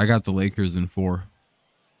LA. I got the Lakers in 4.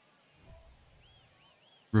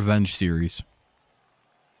 Revenge series.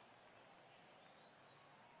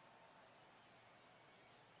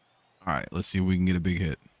 All right, let's see if we can get a big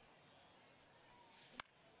hit.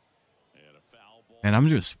 And a foul ball. And I'm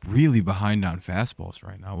just really behind on fastballs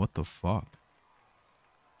right now. What the fuck?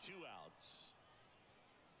 2 outs.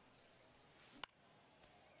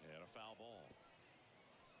 And a foul ball.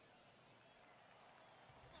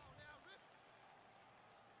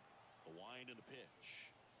 The wind and the pitch.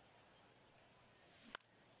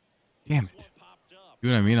 Damn it. One popped up. You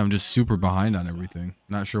know what I mean? I'm just super behind on everything.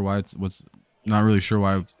 Not sure why not really sure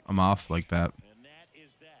why I'm off like that. And that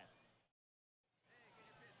is that.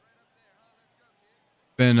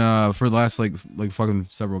 Been for the last like fucking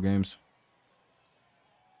several games.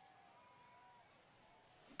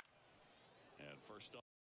 And first up.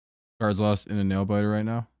 Cards lost in a nail biter right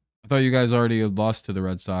now. I thought you guys already had lost to the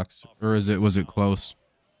Red Sox, or was it close?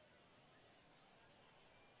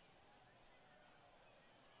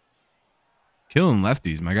 Killing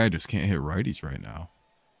lefties. My guy just can't hit righties right now.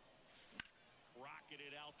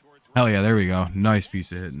 Rocketed out towards Hell yeah, there we go. Nice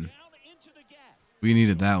piece of hitting. down into the gap. We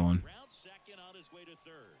needed that one. Round second on his way to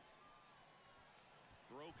third.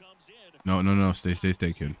 Throw comes in. No. Stay, kid.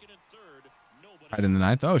 Second and third. Nobody. Right in the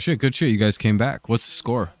ninth. Oh shit, good shit. You guys came back. What's the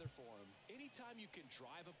score? Anytime you can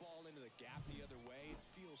drive a ball into the gap the other way, it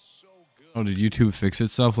feels so good. Oh, did YouTube fix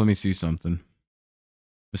itself? Let me see something.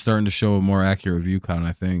 It's starting to show a more accurate view count,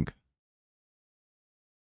 I think.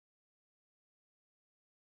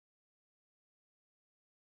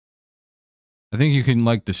 I think you can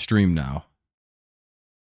like the stream now.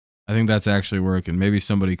 I think that's actually working. Maybe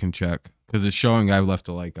somebody can check because it's showing I've left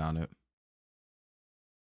a like on it.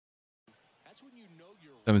 That's when you know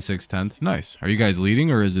you're 7-6 10th. Nice. Are you guys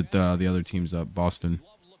leading or is it the other team's up? Boston.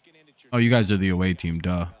 love looking in at your Oh, you guys are the away team.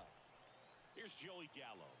 Duh. Here's Joey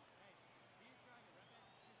Gallo.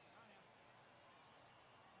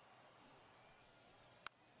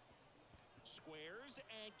 Squares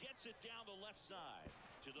and gets it down the left side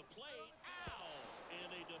to the plate. Ow!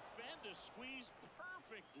 And they defend to squeeze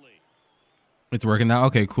perfectly. It's working now.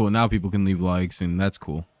 Okay, cool. Now people can leave likes and that's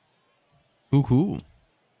cool. Cool.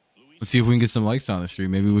 Let's see if we can get some likes on the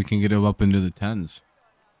stream. Maybe we can get it up into the 10s.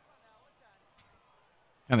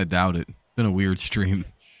 Kind of doubt it. It's been a weird stream.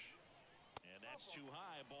 And that's too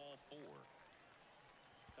high, ball 4.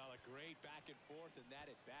 Saw a great back and forth in that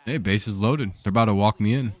at bat. Hey, base is loaded. They're about to walk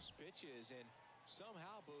me in. Close pitches, and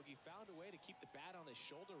somehow Boogie found a way to keep the bat on his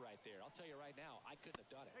shoulder right there. I'll tell you right now, I couldn't have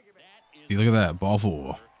done it. That is See, look at that. Ball 4.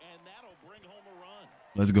 and that'll bring home a run.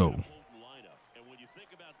 Let's go. Potent lineup. And when you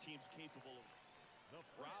think about teams capable of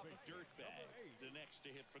Rob Dirtbag, the next to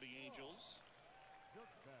hit for the Angels.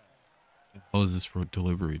 How is this for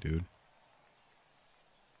delivery, dude?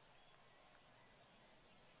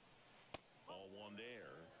 Ball one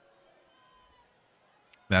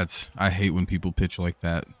there. I hate when people pitch like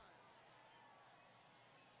that.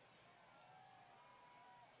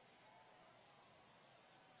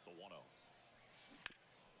 The 1-0.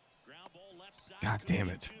 Ground ball left side. God damn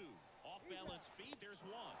it. Off balance feet. There's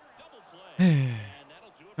one. Double play. And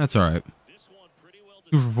that'll do it. That's all right. This one pretty well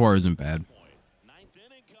 2 for 4 isn't bad. Ninth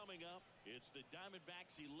inning coming up. It's the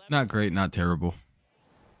Diamondbacks 11. Not great, not terrible.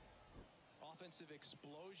 Offensive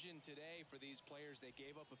explosion today for these players. They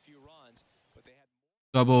gave up a few runs, but they had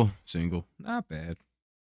Double, single, not bad.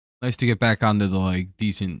 Nice to get back onto the like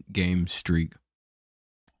decent game streak.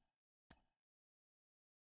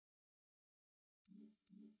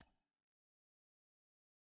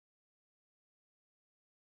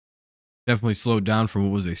 Definitely slowed down from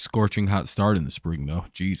what was a scorching hot start in the spring, though.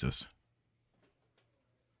 Jesus.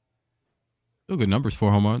 Still good numbers.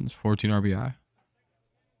 4 home runs, 14 RBI.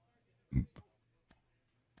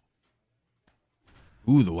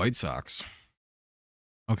 Ooh, the White Sox.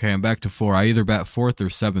 Okay, I'm back to 4. I either bat 4th or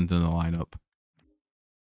 7th in the lineup.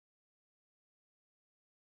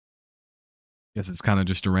 Guess it's kind of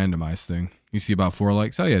just a randomized thing. You see about 4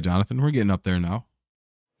 likes? Oh yeah, Jonathan, we're getting up there now.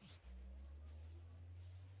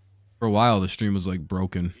 For a while, the stream was like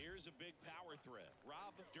broken. Here's a big power threat.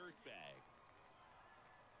 Rob Dirtbag.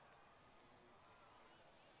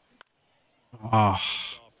 Ah.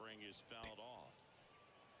 Offering is fouled off.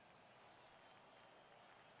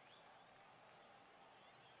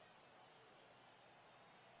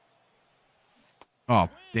 Oh,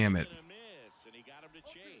 damn it. And a miss, and he got him to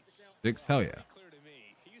chase. 6? Hell yeah. clear to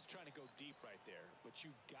me. He was trying to go deep right there, but you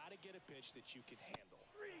got to get a pitch that you can handle.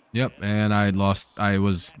 Yep, and I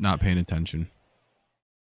was not paying attention.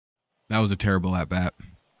 That was a terrible at-bat.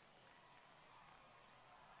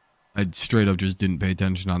 I straight up just didn't pay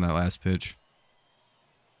attention on that last pitch.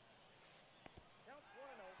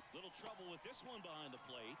 Little trouble with this one behind the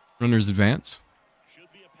plate. Runners advance.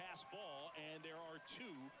 Should be a pass ball, and there are 2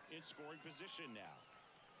 in scoring position now.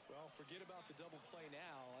 Well, forget about the double play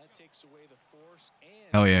now. That takes away the force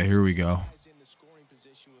and Hell yeah, here we go. guys in the scoring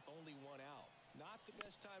position with only 1 out. Not the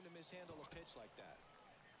best time to mishandle a pitch like that.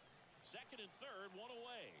 Second and third, 1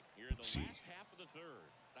 away. Here in the last half of the third.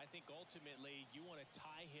 I think ultimately you want to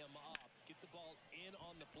tie him up, get the ball in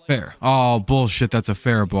on the plate. Fair. Oh, bullshit. That's a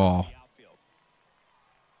fair ball.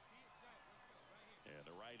 And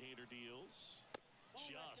the right-hander deals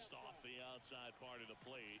just off the outside part of the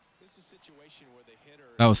plate. This is a situation where the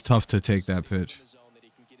hitter That was tough to take that pitch.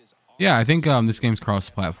 Yeah, I think this game's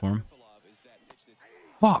cross-platform.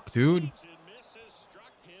 Fuck, dude. And misses,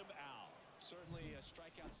 struck him out. certainly a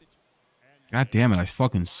strikeout situation. God damn it. I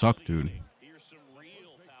fucking suck, dude. Here's some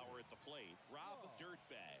real power at the plate. Rob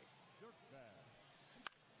Dirtbag.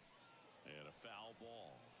 And a foul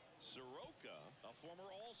ball. Soroka, a former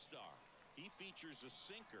All-Star. He features a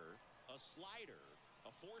sinker, a slider,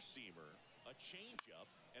 a four-seamer, a changeup,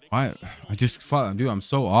 and a Dude, I'm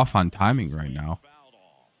so off on timing right now.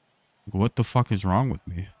 What the fuck is wrong with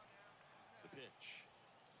me?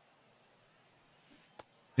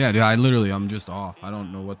 Yeah, dude, I'm just off. I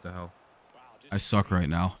don't know what the hell. I suck right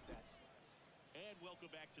now.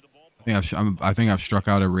 I think I've struck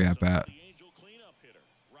out every at bat.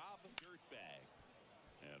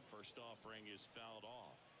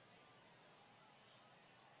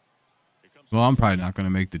 Well, I'm probably not gonna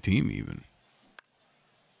make the team even.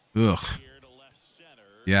 Ugh.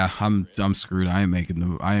 Yeah, I'm screwed. I ain't making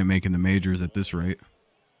the majors at this rate.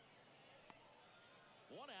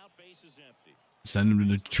 Send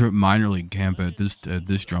him to the minor league camp at this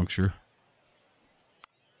juncture.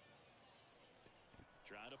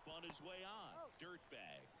 Trying to bunt his way on.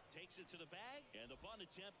 Dirtbag takes it to the bag, and the bunt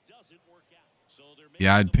attempt doesn't work out. So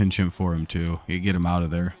yeah, I'd pinch him for him too. You get him out of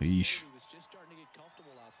there. Yeesh.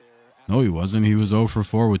 No, he wasn't. He was 0 for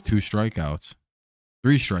 4 with 2 strikeouts.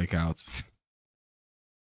 3 strikeouts.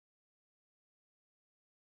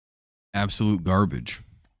 Absolute garbage.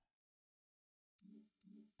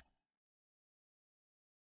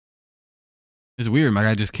 It's weird. My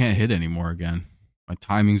guy just can't hit anymore again. My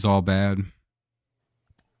timing's all bad.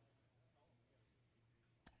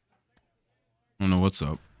 I don't know what's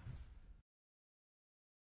up.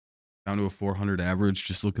 Down to a 400 average,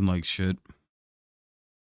 just looking like shit.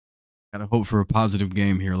 Gotta hope for a positive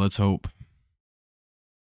game here. Let's hope.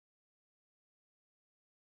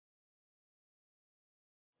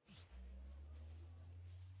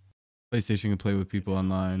 PlayStation can play with people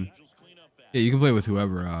online. Yeah, you can play with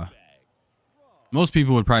whoever. Most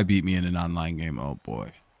people would probably beat me in an online game. Oh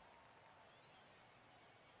boy.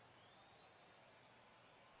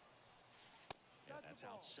 That's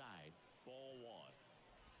outside. Ball one.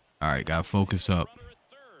 All right, got to focus up. Runner at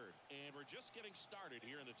third, and we're just getting started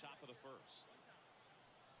here in the top of the first.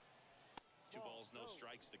 2 balls, no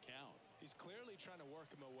strikes to count. He's clearly trying to work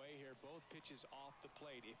him away here. Both pitches off the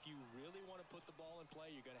plate. If you really want to put the ball in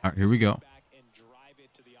play, you're going to All right, here we go. back and drive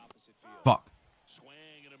it to the opposite field. Fuck.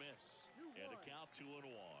 Swing and a miss. And a count 2-1.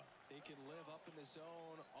 They can live up in the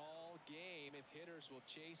zone all game if hitters will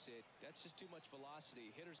chase it. That's just too much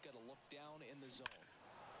velocity. Hitters got to look down in the zone.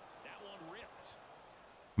 That one ripped.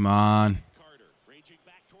 Come on. Carter raging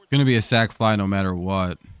back towards Gonna be a sac fly no matter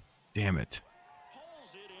what. Damn it.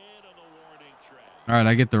 pulls it in on the warning track. All right,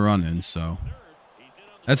 I get the run in, so He's in on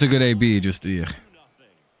the that's a good AB. Just ugh. 2-0.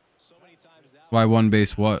 So many times that Why one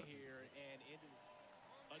base? What? here and into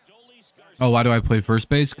Adolis Garcia. Oh, why do I play first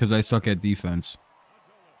base? Because I suck at defense.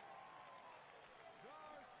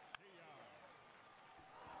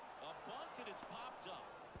 A bunt and it's popped up.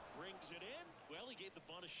 Brings it in. Well, he gave the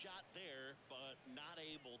bunt a shot there, but not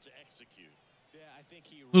able to execute. yeah, I think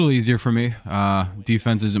he A little easier for me.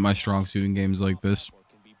 Defense isn't my strong suit in games like this. or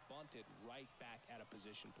can be bunted right back at a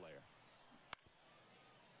position player.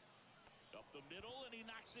 Up the middle, and he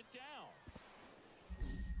knocks it down.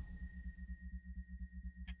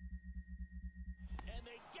 And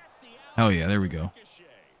they get the out. Hell yeah, there we go.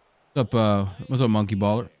 Ricochet. What's up, monkey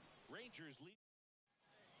baller? Rangers lead.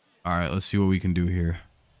 All right, let's see what we can do here.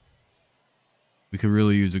 We could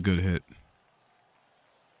really use a good hit.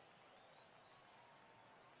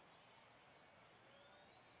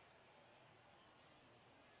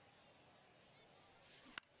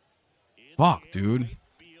 In Fuck, the air, dude. right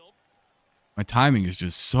field. My timing is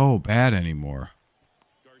just so bad anymore.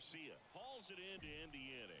 Garcia hauls it in to end the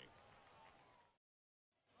inning.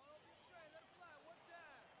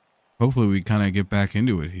 Hopefully we kind of get back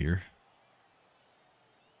into it here.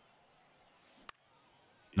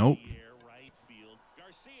 Nope. In the air, right field.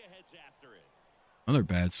 Garcia heads after it. Another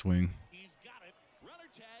bad swing. He's got it. Runner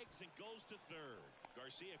tags and goes to third.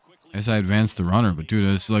 Garcia quickly. I guess I advanced the runner, but dude,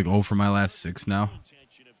 it's like 0 for my last 6 now.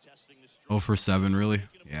 Intention of testing the 0 for 7, really?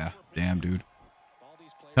 Yeah, damn, dude. All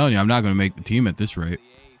these players Telling you, I'm not going to make the team at this rate. the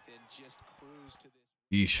eighth and just cruise to this.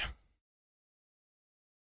 Yeesh.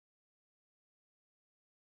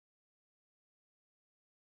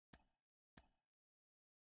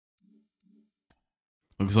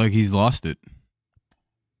 Looks like he's lost it.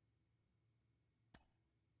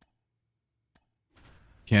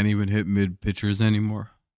 Can't even hit mid pitchers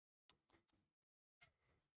anymore.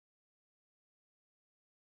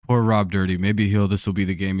 Poor Rob Dirty. Maybe this will be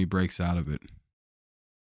the game he breaks out of it.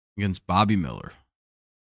 Against Bobby Miller.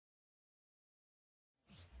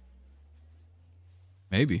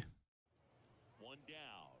 Maybe. One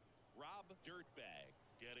down. Rob Dirtbag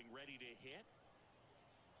getting ready to hit.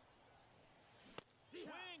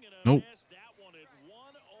 Swing and a Nope. miss. That one at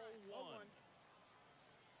 101.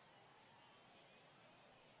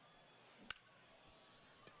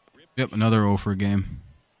 Yep, another 0 for game.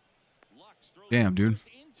 Lux throws Damn, it dude. first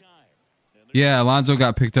in time. And the Yeah, Alonso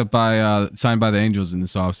got picked up by signed by the Angels in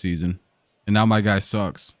this offseason. And now my guy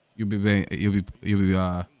sucks. You'll be playing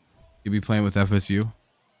with FSU.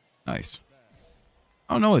 Nice.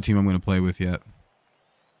 I don't know what team I'm going to play with yet.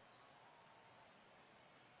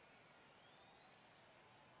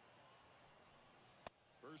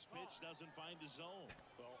 first pitch doesn't find the zone.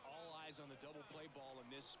 Well, all eyes on the double play ball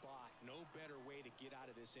in this spot. No better way to get out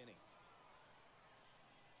of this inning.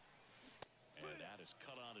 And that is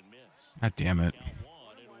cut on and missed. God damn it. Count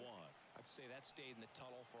 1-1. I'd say that stayed in the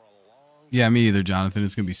tunnel for a long Yeah, me either, Jonathan.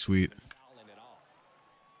 It's going to be sweet. fouling it off.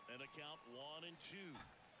 And a count 1-2.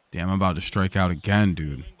 Damn, I'm about to strike out again,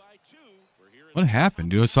 dude. Swing by 2. We're here in What the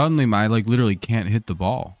happened, dude? Suddenly, I literally can't hit the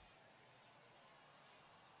ball.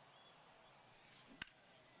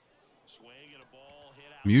 swing and a ball hit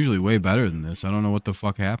out. I'm usually way better than this. I don't know what the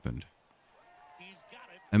fuck happened. He's got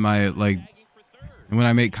it. And Tagging for third. and when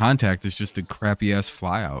I make contact, it's just a crappy ass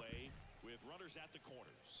fly out. Play with runners at the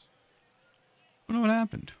corners. I don't know what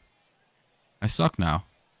happened. I suck now.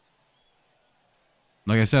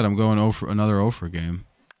 Like I said, I'm going over another 0 for game.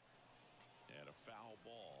 And a foul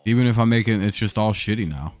ball. Even if I'm making, it's just all shitty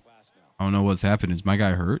now. Glass now. I don't know what's happened. Is my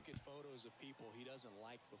guy hurt? Get photos of people he doesn't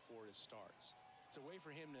like before it starts. It's a way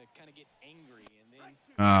for him to kind of get angry and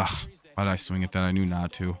then Why'd I swing at that? I knew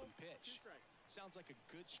not to. pitch. Sounds like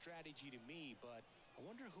a good strategy to me, but I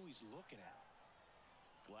wonder who he's looking at.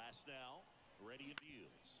 Glass now. Ready and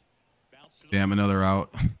deals. Bounce to the Damn, another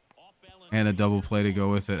out. off balance. And a double play to go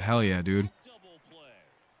with it. Hell yeah, dude. Double play.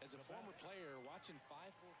 As a former player watching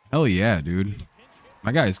 5-4 Hell yeah, dude.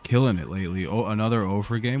 My guy is killing it lately. Oh, another 0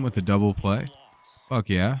 for game with a double play. Loss. Fuck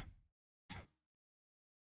yeah.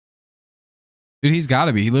 Dude, he's got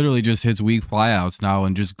to be. He literally just hits weak flyouts now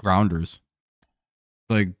and just grounders.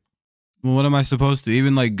 Like, well, what am I supposed to?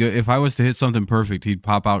 Even like, if I was to hit something perfect, he'd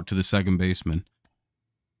pop out to the second baseman.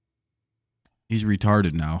 He's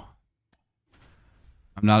retarded now.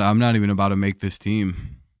 I'm not even about to make this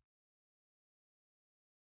team.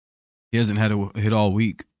 He hasn't had a hit all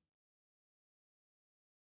week.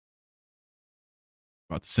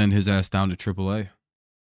 About to send his ass down to AAA.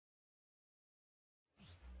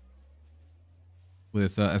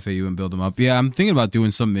 With FAU and build him up. Yeah, I'm thinking about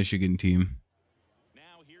doing some Michigan team.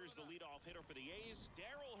 Now here's the leadoff hitter for the A's,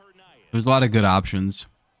 Darryl Hernandez. There's a lot of good options.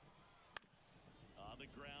 On the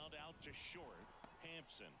ground, out to short,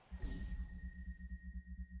 Hampson.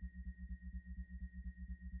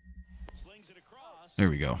 Slings it across. There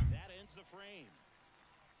we go. That ends the frame.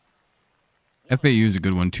 FAU is a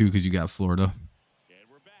good one too because you got Florida. And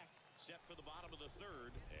we're back, set for the bottom of the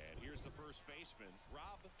third. And here's the first baseman,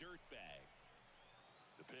 Rob Dirtbag.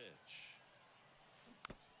 The pitch.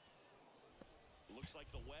 Looks like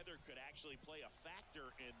the weather could actually play a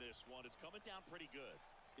factor in this one. It's coming down pretty good.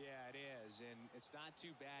 Yeah, it is, and it's not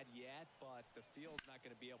too bad yet, but the field's not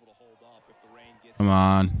going to be able to hold up if the rain gets. Come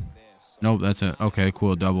on. This. Nope, that's it. Okay,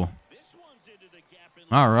 cool, double. This one's into the gap in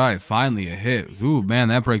All right, finally a hit. Ooh, man,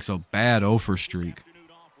 that breaks a bad 0 for streak.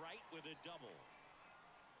 afternoon off right with a double.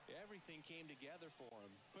 Everything came together for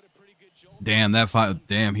him. Put a pretty good jolt. Damn,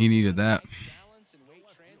 damn, he needed that. Balance and weight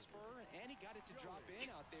transfer, and he got it to drop in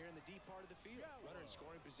out there in the deep part of the field. Runner in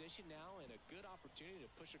scoring position now, and a good opportunity to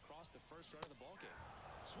push across the first run of the ballgame.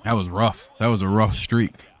 That was rough. That was a rough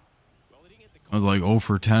streak. Well, he didn't get the I was like 0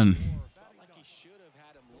 for 10. felt like he should have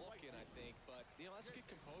had him looking, I think, but that's good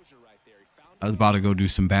composure right there. He found I was about to go do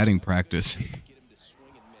some batting practice. get him to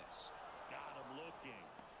swing and miss. Got him looking.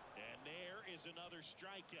 And there is another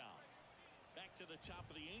strikeout. Back to the top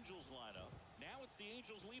of the Angels lineup. Now it's the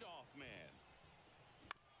Angels leadoff man.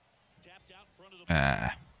 Tapped out in front of the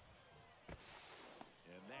Ah,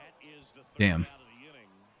 and that is the third damn. out of the inning.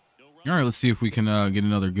 No run. All right, let's see if we can get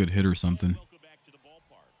another good hit or something. Welcome back to the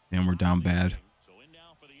ballpark. Damn, we're down bad. So in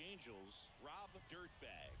now for the Angels, Rob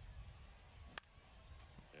Dirtbag.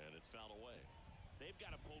 And it's fouled away. They've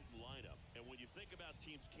got a potent lineup. And when you think about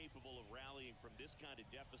teams capable of rallying from this kind of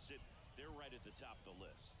deficit, they're right at the top of the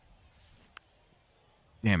list.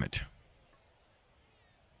 Damn it.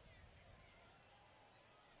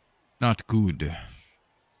 Not good. And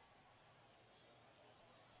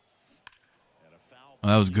a foul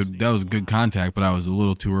Well, that was good. That was good contact, but I was a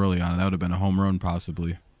little too early on it. That would have been a home run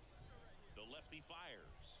possibly. The lefty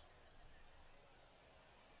fires.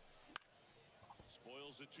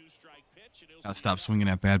 Spoils a two-strike pitch. And he'll Gotta see stop it swinging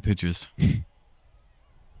at bad pitches.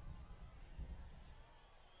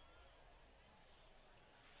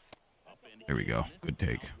 up and There we go. Good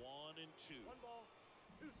take.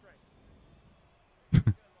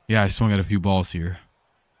 1-2. Yeah, I swung at a few balls here.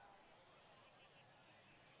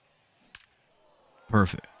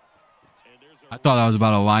 Perfect. And there's a I thought I was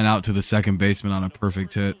about to line out to the second baseman on a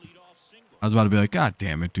perfect hit. leadoff single. I was about to be like, God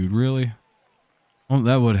damn it, dude, really? Well,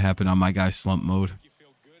 that would happen on my guy's slump mode. You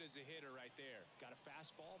feel good as a hitter right there. Got a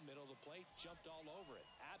fastball, middle of the plate, jumped all over it.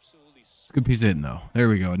 Absolutely. It's a good piece of hitting though. There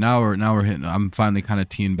we go. Now we're hitting. I'm finally kind of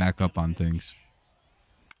teeing back up on things.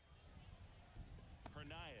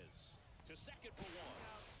 Hernandez to second for one.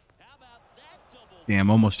 How about that double? Damn,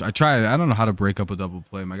 almost. I tried. I don't know how to break up a double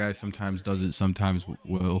play. My guy sometimes does it, sometimes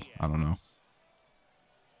will. I don't know.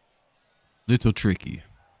 Little tricky.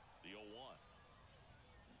 The 0-1.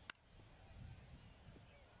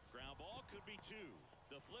 Ground ball could be two.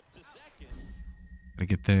 The flip to second. Gotta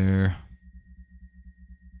get there.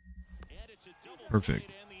 And it's a double Perfect.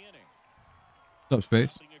 play to end the inning. What's up,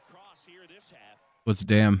 Space? Nothing across here this half. What's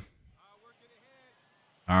damn?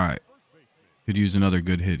 All right. Could use another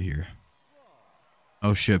good hit here.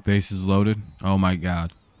 Oh shit, base is loaded. Oh my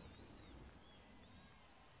god.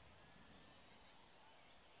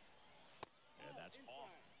 And that's off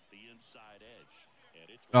the inside edge. And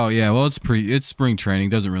it's Oh yeah, well it's spring training.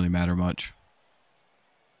 Doesn't really matter much.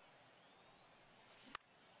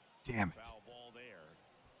 Damn it. foul ball there.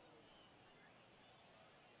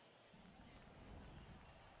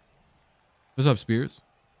 What's up, Spears?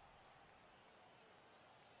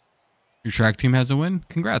 Your track team has a win?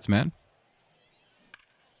 Congrats, man.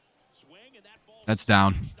 Swing and that ball That's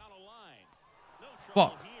down. smashed on a line. No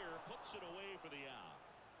trouble Fuck. here. Puts it away for the out.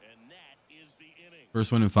 And that is the inning.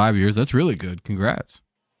 First win in 5 years. That's really good. Congrats.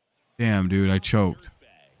 Damn, dude, I choked.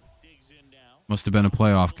 Dirtbag digs in now. Must have been a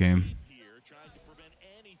playoff game. Here trying to prevent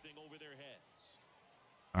anything over their heads.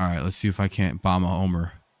 All right, let's see if I can't bomb a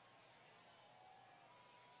homer.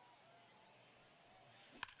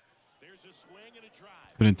 There's a swing and a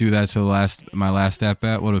drive. Couldn't do that to my last at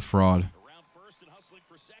bat. What a fraud. Around first and hustling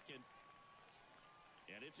for second.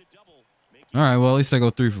 And it's a double. All right, well, at least I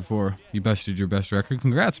go 3 for 4. You bested your best record.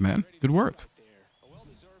 Congrats, man. Good work.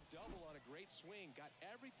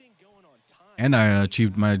 And I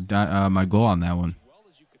achieved my my goal on that one.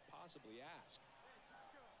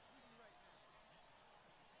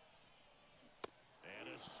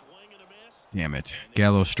 Damn it.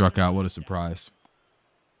 Gallo struck out. What a surprise.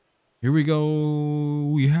 Here we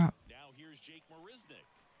go. Yeah.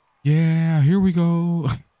 Yeah, here we go.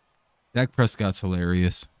 Dak Prescott's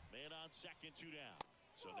hilarious.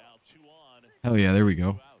 Hell yeah, there we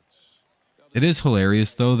go. It is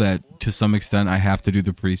hilarious, though, that to some extent I have to do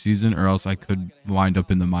the preseason or else I could wind up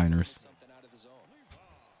in the minors.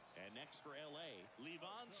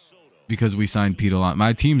 Because we signed Pete Alonso.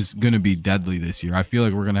 My team's going to be deadly this year. I feel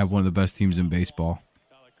like we're going to have one of the best teams in baseball.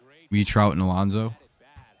 Me, Trout, and Alonso.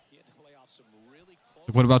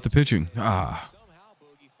 What about the pitching? Ah.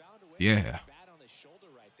 Yeah.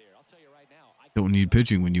 Don't need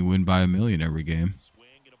pitching when you win by 1 million every game.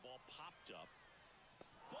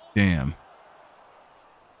 Damn.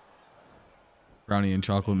 Brownie and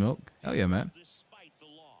chocolate milk. Hell yeah, man.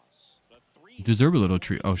 You deserve a little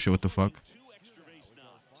treat. Oh shit, what the fuck?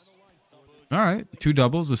 All right, 2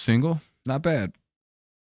 doubles, a single. Not bad.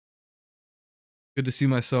 Good to see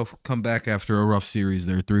myself come back after a rough series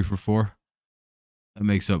there. 3 for 4. That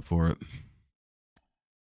makes up for it.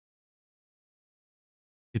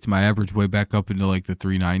 Gets my average way back up into like the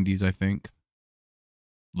 390s, I think.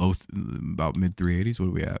 Low, about mid 380s. What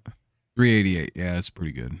are we at? 388. Yeah, that's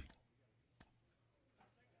pretty good.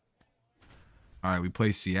 All right, we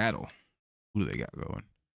play Seattle. Who do they got going?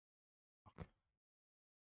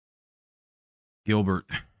 Gilbert.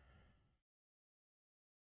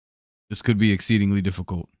 This could be exceedingly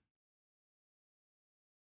difficult.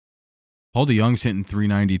 Paul DeYoung's hitting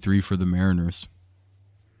 393 for the Mariners.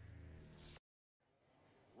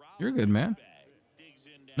 You're good, man.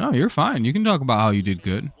 No, you're fine. You can talk about how you did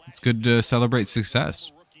good. It's good to celebrate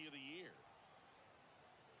success.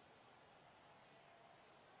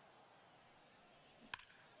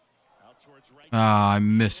 Ah, I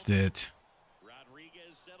missed it.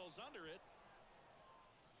 Rodriguez settles under it.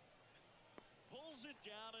 Pulls it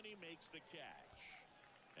down and he makes the catch.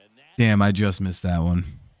 And that Damn, I just missed that one.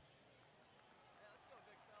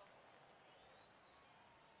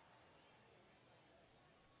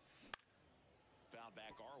 foul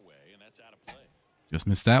back our way, and that's out of play. Just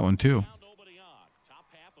missed that one, too. Now nobody on. Top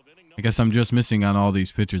half of inning I guess I'm just missing on all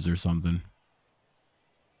these pitches or something.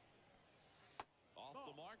 off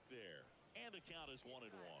the mark there. And the count is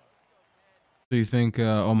 1-1. So you think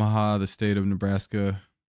Omaha, the state of Nebraska?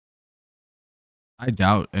 I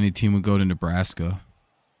doubt any team would go to Nebraska.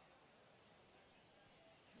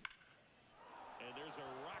 And there's a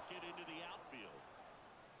rocket into the outfield.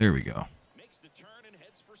 There we go. Makes the turn and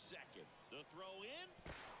heads for second. The throw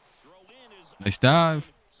in. Throw in is Nice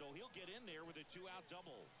dive. so he'll get in there with a 2-out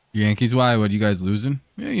double. Yankees, why? What, you guys losing?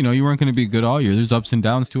 Yeah, you know, you weren't going to be good all year. There's ups and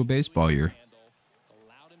downs to a baseball year.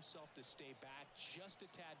 Allowed himself to stay back just a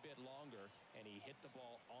tad bit longer, and he hit the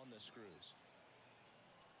ball on the screws.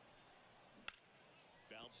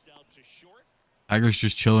 Bounced out to short. Tigers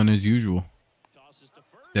just chilling as usual. Tosses to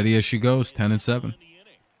first. Steady as she goes, 10 and 7. In the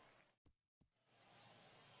inning.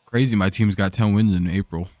 Crazy, my team's got 10 wins in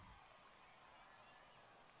April.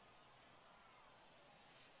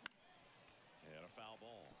 And a foul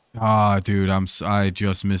ball. Ah, dude, I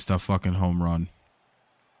just missed a fucking home run.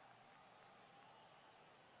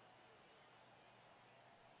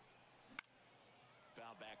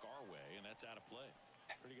 Foul back our way, and that's out of play.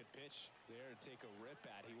 Pretty good pitch there to take a rip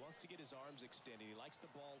at. He wants to get his arms extended. He likes the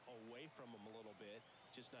ball away from him a little bit,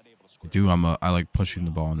 just not able to score. Dude, I like pushing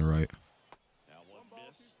the ball on the right. That one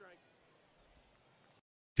missed.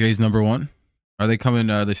 Jay's number 1. Are they coming?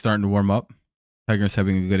 They starting to warm up? Tigers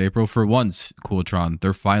having a good April for once. Cooltron,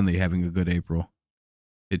 they're finally having a good April.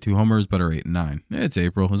 Hit 2 homers, but are 8 and 9. It's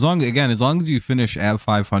April. As long as you finish at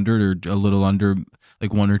 500 or a little under,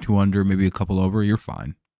 like 1 or 2 under, maybe a couple over, you're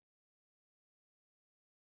fine.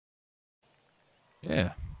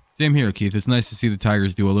 Yeah, same here, Keith. It's nice to see the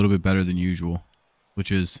Tigers do a little bit better than usual,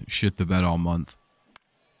 which is shit the bed all month.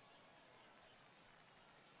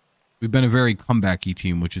 We've been a very comebacky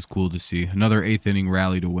team, which is cool to see. Another 8th inning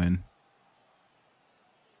rally to win.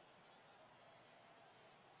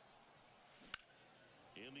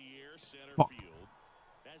 In the air, center Fuck. field.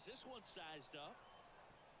 As this one sized up.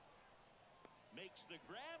 Makes the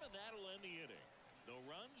grab, and that'll end the inning. No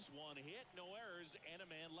runs, 1 hit, no errors, and a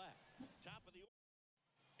man left. Top of the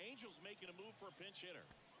Angels making a move for a pinch hitter.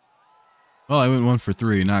 Well, I went 1 for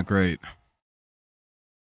 3. Not great.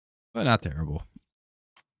 but not terrible.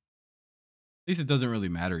 At least it doesn't really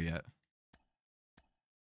matter yet.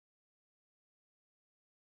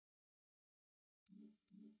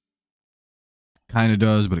 Kind of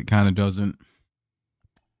does, but it kind of doesn't.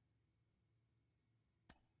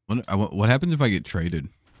 What happens if I get traded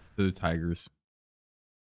to the Tigers?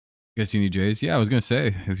 Guess you need Jays? Yeah, I was going to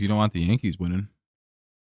say, if you don't want the Yankees winning.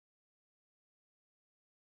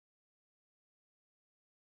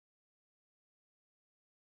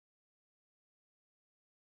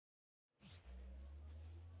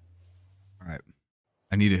 All right.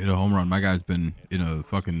 I need to hit a home run. My guy's been in a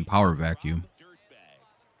fucking power vacuum.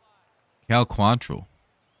 Cal Quantrill.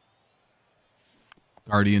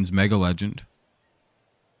 Guardians mega legend.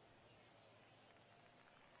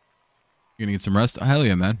 You're going to get some rest? Hell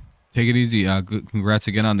yeah, man. Take it easy. Congrats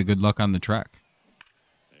again on the good luck on the track.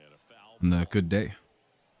 And the good day.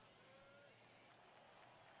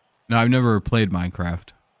 No, I've never played Minecraft.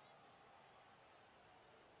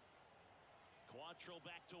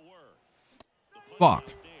 Fuck.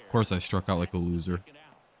 Of course I struck out like a loser.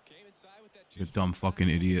 Like a dumb fucking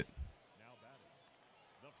idiot.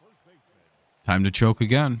 Time to choke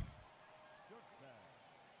again.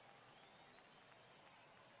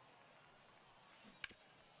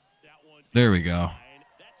 There we go.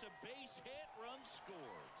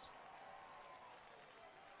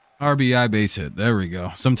 RBI base hit. There we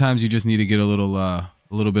go. Sometimes you just need to get a little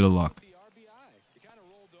bit of luck.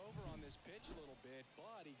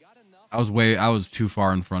 I was too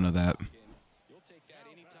far in front of that.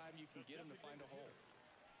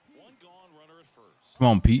 Come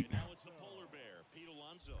on, Pete.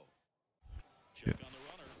 Shit.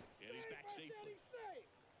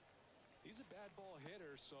 He's a bad ball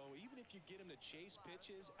hitter, so even if you get him to chase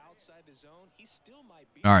pitches outside the zone, he still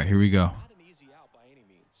might be. All right, here we go. Not an easy out by any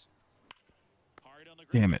means.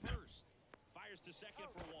 Damn it.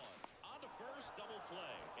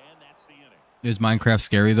 Is Minecraft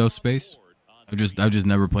scary though, Space? I've just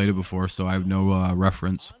never played it before, so I have no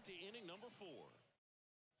reference.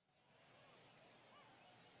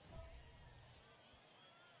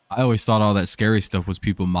 I always thought all that scary stuff was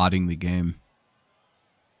people modding the game.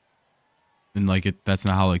 And like that's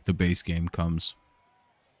not how like the base game comes.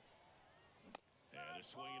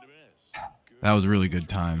 That was really good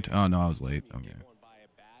timed. Oh no, I was late. Okay.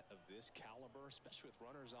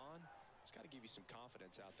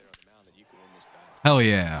 Hell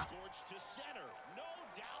yeah.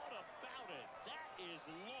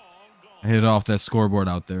 I hit it off that scoreboard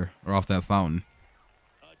out there, or off that fountain.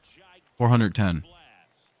 410.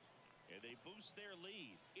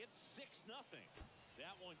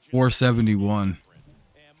 471.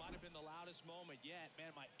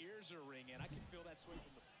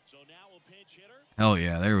 Hell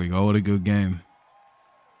yeah, there we go. What a good game.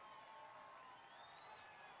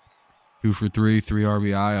 2 for 3, 3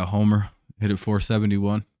 RBI, a homer. Hit it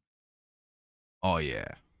 471. Oh yeah.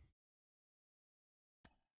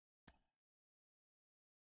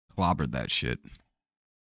 Clobbered that shit.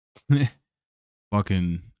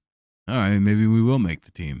 Fucking. Alright, maybe we will make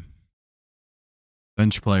the team.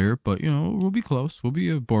 Bench player, but you know, we'll be close. We'll be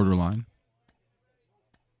a borderline.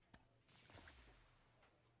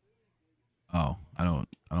 Oh, I don't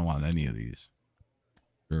want any of these.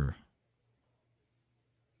 Sure.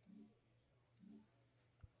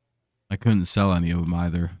 I couldn't sell any of them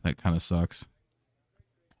either. That kind of sucks.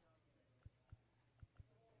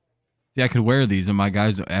 See, I could wear these and my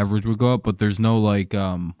guy's average would go up, but there's no like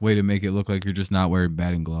way to make it look like you're just not wearing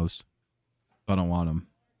batting gloves. I don't want them.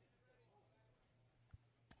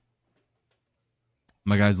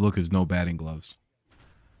 My guy's look is no batting gloves.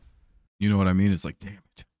 You know what I mean? It's like, damn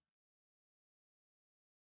it.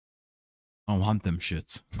 I don't want them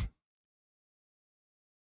shits.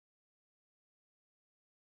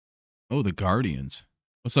 Oh, the Guardians.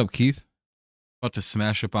 What's up, Keith? About to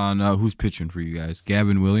smash up on who's pitching for you guys?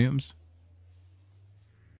 Gavin Williams?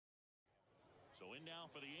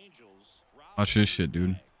 Watch this shit,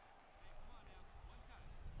 dude.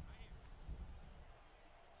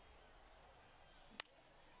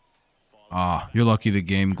 Ah, you're lucky the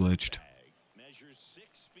game glitched.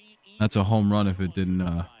 That's a home run if it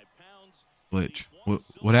didn't glitch.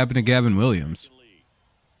 What happened to Gavin Williams?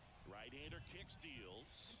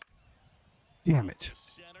 Damn it.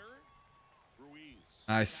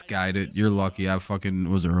 I skied it. You're lucky. I fucking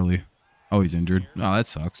was early. Oh, he's injured. Oh, that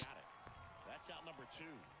sucks.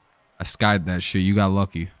 I skied that shit. You got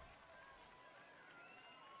lucky.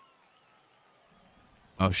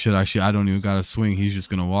 Oh shit, I don't even gotta swing. He's just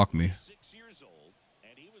gonna walk me.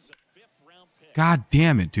 God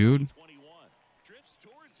damn it, dude.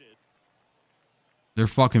 They're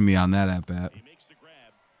fucking me on that at bat.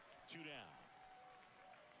 2 down.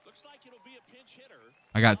 Looks like it'll be a pinch hitter.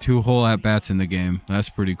 I got 2 whole at-bats in the game. That's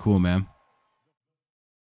pretty cool, man.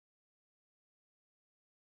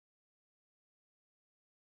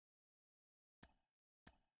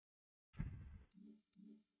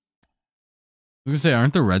 I was gonna say,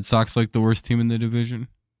 aren't the Red Sox like the worst team in the division?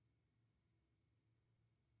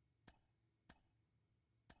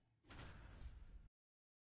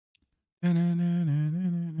 I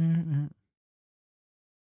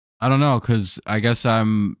don't know, cause I guess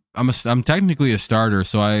I'm technically a starter,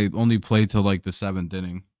 so I only play till like the 7th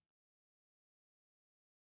inning.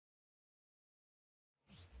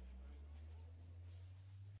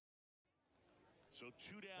 So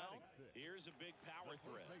 2 down. Here's a big power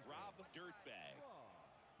threat. Rob Dirtbag.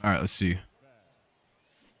 All right, let's see.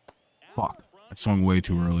 Fuck, that swung way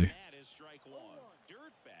too early.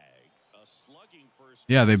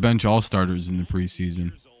 Yeah, they bench all starters in the preseason.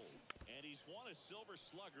 And he's won a silver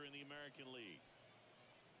slugger in the American League.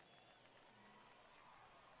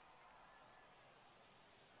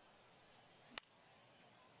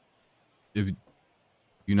 If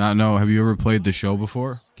you not know, have you ever played the show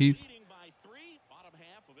before, Keith? Leading by 3, bottom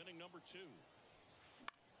half of inning number 2.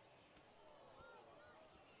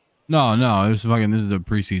 No, it was fucking. This is the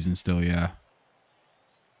preseason still, yeah.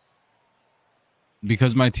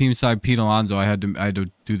 Because my team side Pete Alonso, I had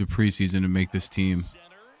to do the preseason to make this team.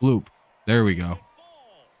 Bloop. There we go.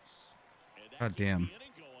 God damn.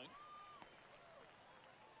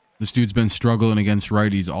 This dude's been struggling against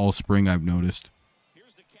righties all spring, I've noticed.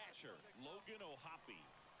 Here's the catcher, Logan O'Hoppe.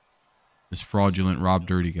 This fraudulent Rob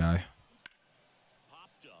Dirty guy.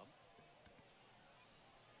 Popped up.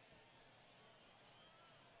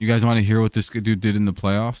 You guys want to hear what this dude did in the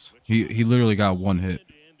playoffs? He literally got 1 hit.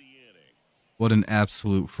 What an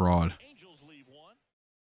absolute fraud. Angels leave 1.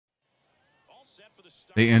 All set for the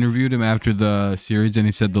start. They interviewed him after the series and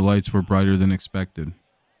he said the lights were brighter than expected.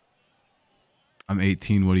 I'm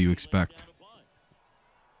 18, what do you expect?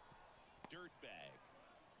 Dirtbag.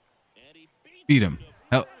 And he Beat him.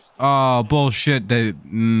 Hell, oh, bullshit. There's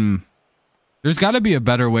got to be a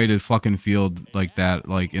better way to fucking field like that,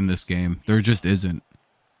 like in this game. There just isn't.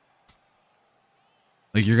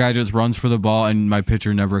 Like, your guy just runs for the ball and my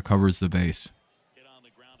pitcher never covers the base. hit on the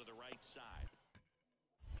ground to the right side.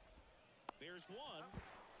 There's 1.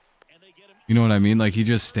 And they get him. You know what I mean? Like, he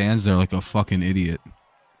just stands there like a fucking idiot.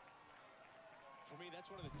 For me,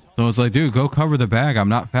 that's one of the tough. So it's like, dude, go cover the bag. I'm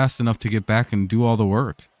not fast enough to get back and do all the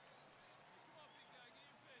work.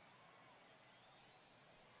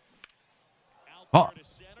 Out Oh. there to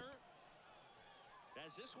center.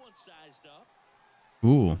 As this one sized up.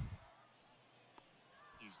 Cool.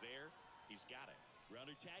 He's there. He's got it.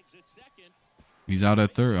 Runner tags at second. He's out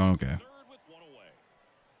at third. Oh, okay. Third with 1 away.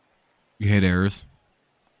 You hate errors.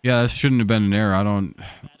 Yeah, that shouldn't have been an error. I don't...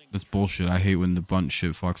 That's bullshit. I hate when the bunt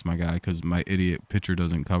shit fucks my guy because my idiot pitcher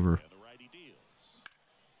doesn't cover. And the righty deals.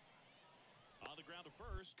 On the ground to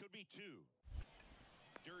first. Could be 2.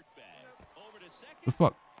 Dirtbag. Over to second. The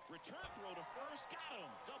fuck? Return throw to first. Got him.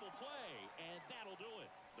 Double play. And that'll do it.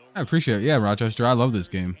 The I appreciate it. Yeah, Rochester. I love this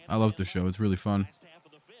game. I love the show. It's really fun. last half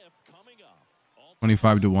of the 5th coming up. All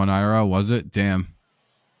 25-1 IRL, was it? Damn.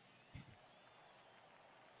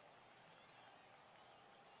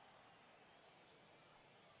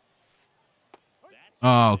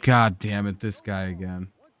 Oh, god damn it. This guy again.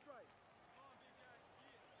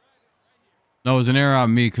 No, it was an error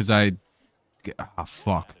on me because I... Ah,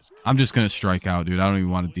 fuck. I'm just going to strike out, dude. I don't even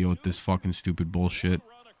want to deal with this fucking stupid bullshit.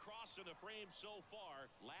 run across to the frame so far.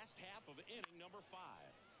 Last half of inning number 5.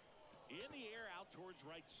 In the air out towards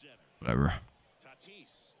right center. Whatever.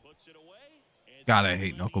 Tatis puts it away. And God, I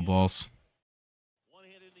hate knuckleballs. 1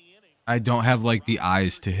 hit in the inning. I don't have, like, the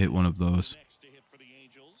eyes to hit one of those. Next to hit for the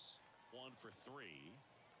Angels. 1 for 3.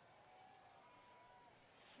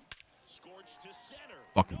 Scorched to center.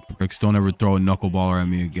 Fucking pricks. Don't ever throw a knuckleballer at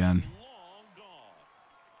me again. Long gone.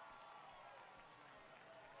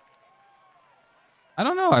 I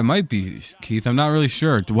don't know. I might be, Keith. I'm not really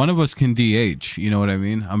sure. One of us can DH. You know what I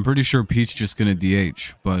mean? I'm pretty sure Pete's just going to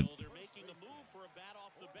DH. But They're making a move for a bat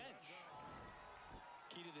off the bench.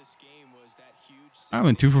 Key to this game was that huge I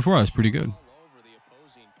went 2 for 4. That's pretty good. all over the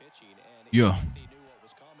opposing pitching, and Yeah. they knew what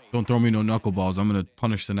was coming. Don't throw me no knuckleballs. I'm going to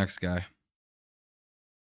punish the next guy.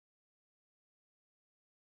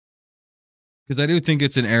 Because I do think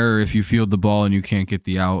it's an error if you field the ball and you can't get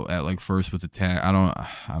the out at like first with the tag. I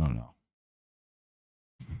don't know.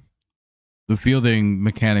 The fielding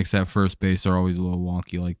mechanics at first base are always a little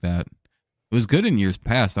wonky like that. It was good in years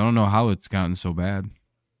past. I don't know how it's gotten so bad.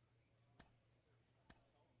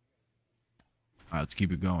 All right, let's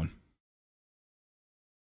keep it going.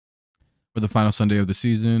 For the final Sunday of the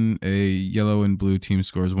season, a yellow and blue team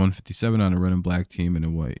scores 157 on a red and black team and a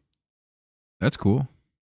white. That's cool.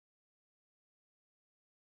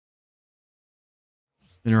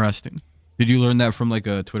 Interesting. Did you learn that from like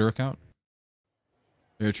a Twitter account?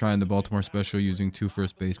 They're trying the Baltimore special using 2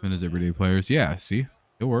 first basemen as everyday players. Yeah, see?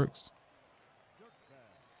 It works.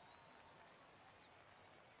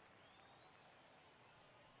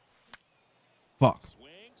 Fuck.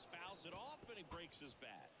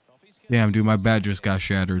 Damn, dude, my bat just got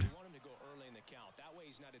shattered.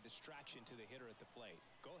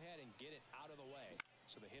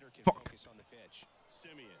 Fuck.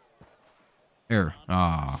 Error.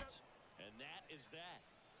 Ah.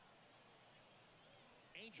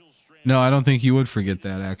 No, I don't think you would forget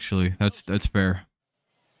that, actually. That's fair.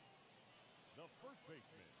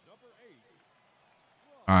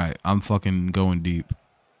 Alright, I'm fucking going deep.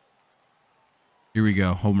 Here we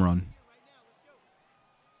go. Home run.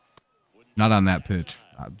 Not on that pitch.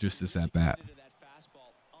 Just this at bat.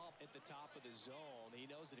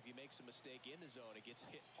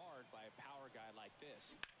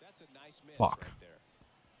 Fuck.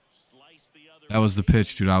 That was the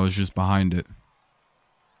pitch, dude. I was just behind it.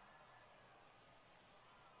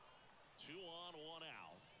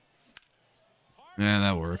 Yeah,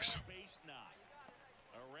 that works.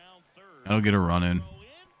 That'll get a run in.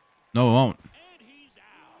 No, it won't.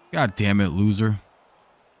 God damn it, loser.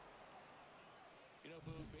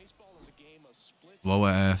 Slow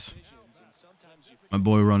ass. My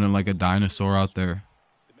boy running like a dinosaur out there.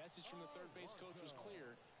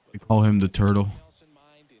 They call him the turtle.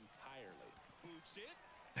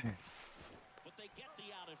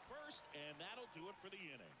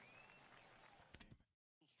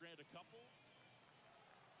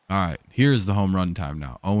 All right, here's the home run time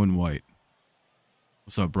now. Owen White.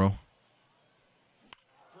 What's up, bro?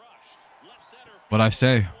 What'd I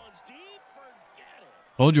say?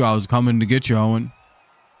 Told you I was coming to get you, Owen.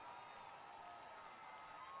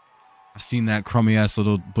 I seen that crummy ass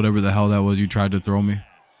little whatever the hell that was you tried to throw me.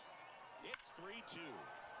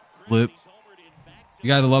 Flip. You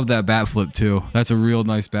gotta love that bat flip too. That's a real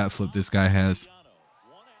nice bat flip this guy has.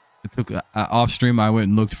 It took off stream. I went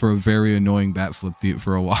and looked for a very annoying bat flip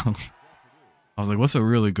for a while. I was like, "What's a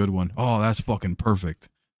really good one?" Oh, that's fucking perfect.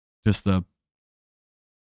 Just the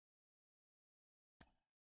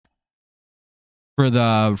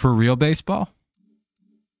for real baseball.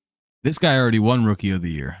 This guy already won Rookie of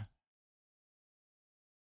the Year.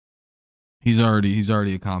 He's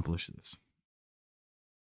already accomplished this.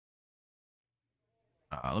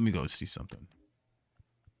 Let me go see something.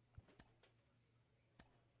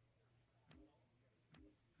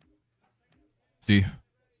 See,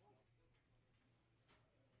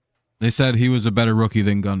 they said he was a better rookie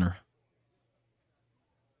than Gunnar.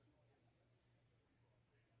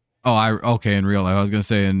 Oh, okay, in real life. I was gonna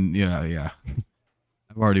say, yeah.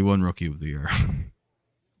 I've already won Rookie of the Year.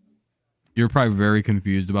 You're probably very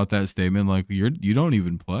confused about that statement. Like you don't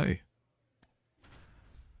even play.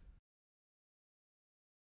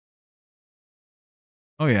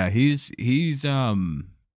 Oh yeah, he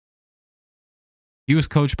was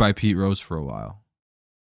coached by Pete Rose for a while.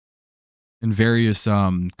 And various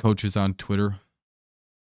coaches on Twitter.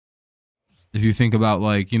 If you think about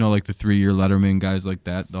like the 3-year Letterman guys like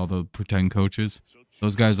that, all the pretend coaches,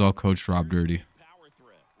 those guys all coached Rob Dirty.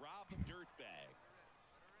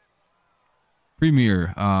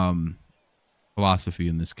 Premier philosophy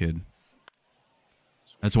in this kid.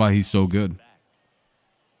 That's why he's so good.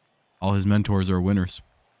 All his mentors are winners.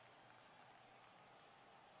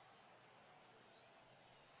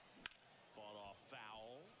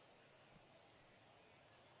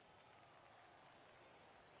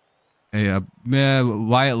 Hey,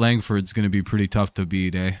 Wyatt Langford's going to be pretty tough to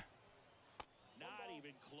beat, eh?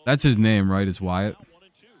 That's his name, right? It's Wyatt.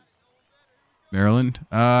 Maryland?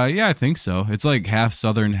 Yeah, I think so. It's like half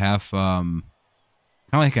Southern, half, kind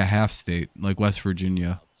of like a half state, like West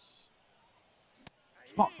Virginia.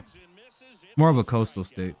 Fuck. More of a coastal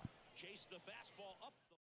state.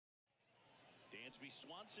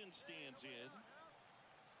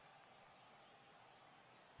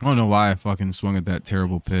 I don't know why I fucking swung at that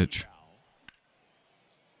terrible pitch.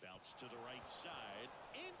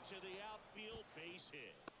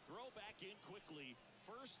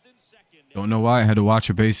 Don't know why I had to watch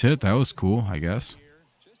a base hit. That was cool, I guess.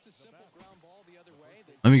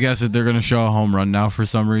 Let me guess that they're going to show a home run now for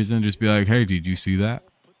some reason. Just be like, hey, did you see that?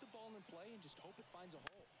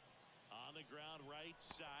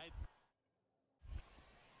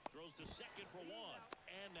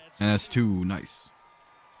 And that's 2. Nice.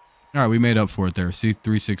 All right, we made up for it there. See,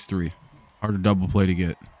 3-6-3. Harder double play to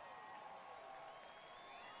get.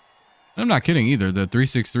 I'm not kidding either. The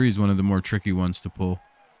 363 is one of the more tricky ones to pull.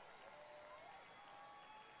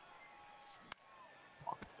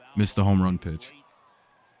 Missed the home run pitch.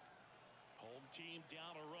 Home team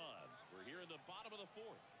down a run. We're here in the bottom of the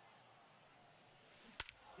fourth.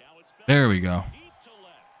 Now it's back There we go. deep to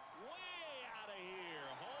left. Way out of here.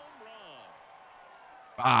 Home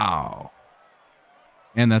run. Wow.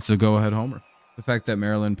 And that's a go-ahead homer. The fact that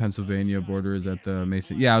Maryland, Pennsylvania border is at the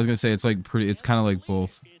Mason. Yeah, I was gonna say it's like pretty. It's kind of like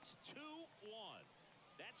both. It's 2-1.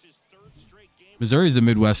 That's his third straight game. Missouri's a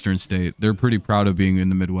Midwestern state. They're pretty proud of being in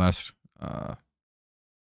the Midwest.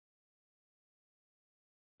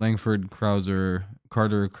 Langford, Krauser,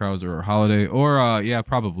 Carter, Krauser, or Holiday, or yeah,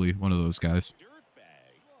 probably one of those guys.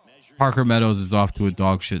 Parker Meadows is off to a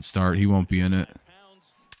dog shit start. He won't be in it.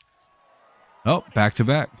 Oh, back to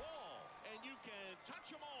back.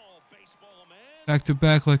 Back to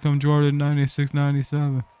back like I'm Jordan 96,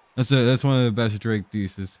 97. That's one of the best Drake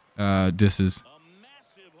disses. Look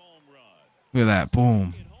at that.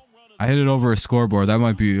 Boom. I hit it over a scoreboard. That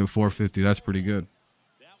might be a 450. That's pretty good.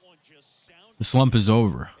 The slump is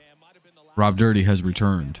over. Rob Dirty has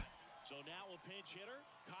returned.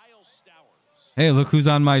 Hey, look who's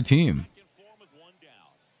on my team.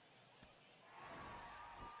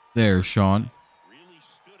 There's Sean.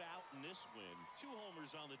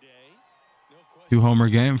 2-homer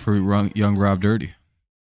game for young Rob Dirty.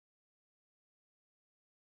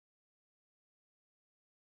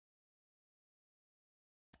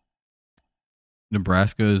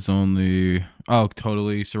 Nebraska is only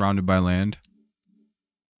totally surrounded by land.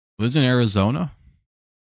 Lives in Arizona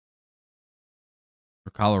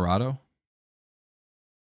or Colorado.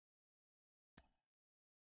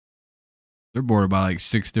 They're bordered by like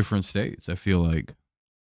 6 different states, I feel like.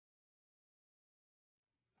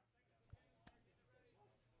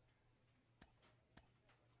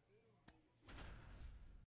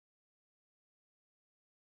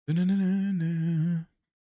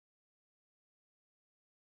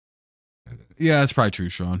 Yeah, that's probably true,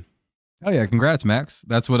 Sean. Oh yeah, congrats, Max.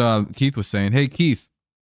 That's what Keith was saying. Hey, Keith,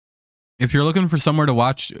 if you're looking for somewhere to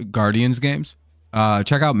watch Guardians games,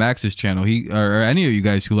 check out Max's channel. Or any of you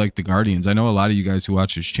guys who like the Guardians. I know a lot of you guys who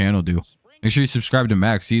watch his channel do. Make sure you subscribe to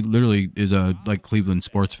Max. He literally is a Cleveland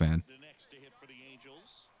sports fan.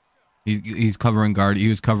 He's covering He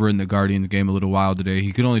was covering the Guardians game a little while today.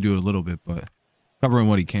 He could only do it a little bit, but covering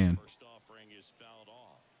what he can.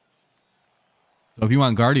 So if you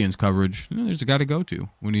want Guardians coverage, there's a guy to go to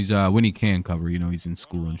when he can cover. You know, he's in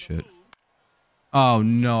school and shit. Oh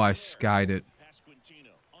no, I skied it.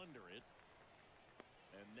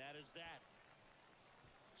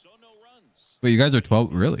 Wait, you guys are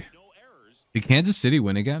 12? Really? Did Kansas City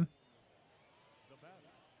win again?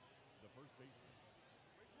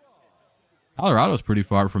 Colorado's pretty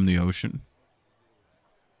far from the ocean.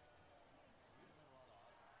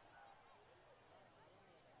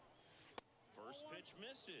 First pitch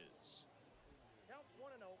misses.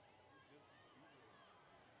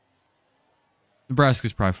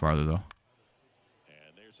 Nebraska's probably farther though.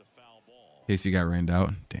 And there's a foul ball. Casey got rained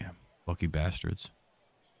out. Damn, lucky bastards.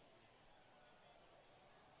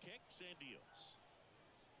 Kicks and deals.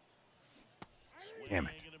 Damn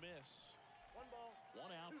it. Swing and a miss.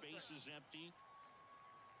 One out, base is empty.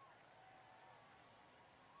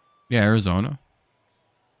 Yeah, Arizona.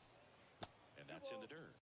 And that's in the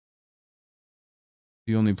dirt.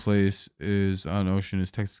 The only place is on ocean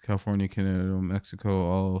is Texas, California, Canada, Mexico,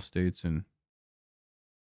 all states, and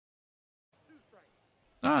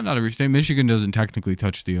not every state. Michigan doesn't technically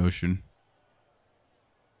touch the ocean.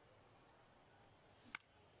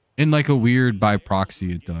 In like a weird by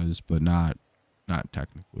proxy it does, but not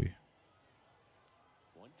technically.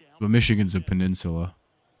 But Michigan's a peninsula.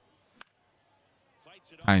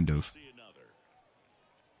 Kind of.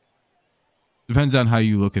 Depends on how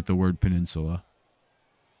you look at the word peninsula.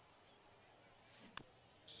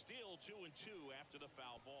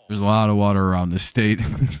 There's a lot of water around this state.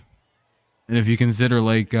 And if you consider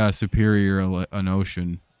Lake Superior an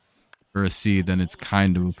ocean or a sea, then it's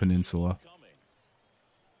kind of a peninsula.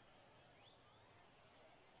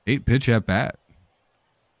 8 pitch at bat.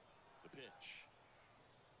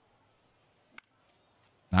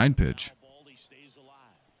 9 pitch.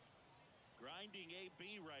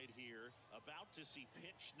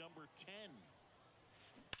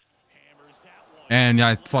 And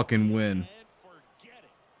I fucking win.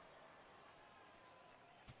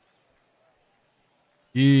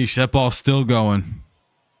 Yeesh, that ball's still going.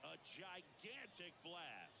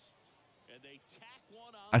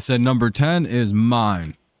 I said number 10 is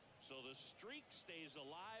mine. So the streak stays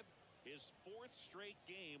alive. His 4th straight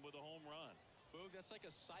game with a home run.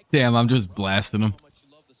 Damn, I'm just blasting him.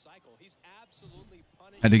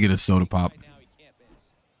 Had to get a soda pop.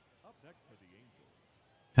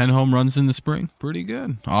 10 home runs in the spring. Pretty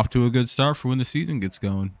good. Off to a good start for when the season gets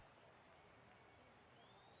going.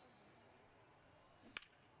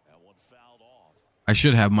 I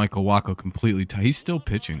should have Michael Wacha completely tight. He's still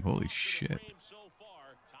pitching. Holy shit.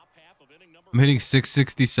 I'm hitting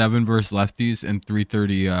 667 versus lefties and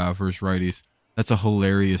 330 versus righties. That's a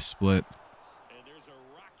hilarious split.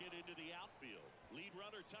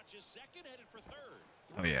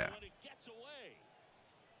 Oh, yeah.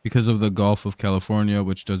 Because of the Gulf of California,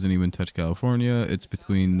 which doesn't even touch California, it's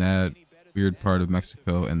between that weird part of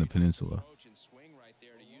Mexico and the peninsula.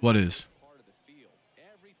 What is?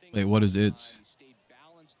 Wait, what is it?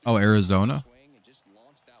 Oh, Arizona?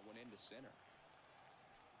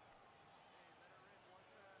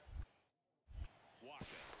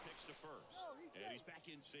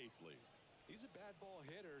 He's a bad ball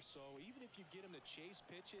hitter, so even if you get him to chase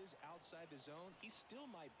pitches outside the zone, he still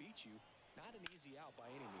might beat you. Not an easy out by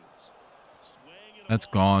any means. That's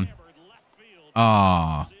gone.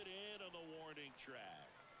 Ah.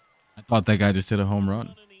 I thought that guy just hit a home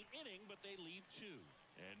run.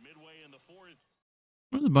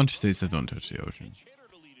 There's a bunch of states that don't touch the ocean.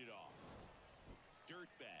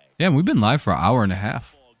 Damn, we've been live for an hour and a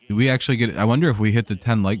half. Did we actually get it? I wonder if we hit the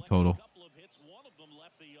 10 like total.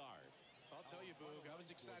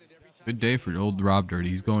 Good day for old Rob Dirty.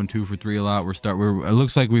 He's going 2 for 3 a lot. It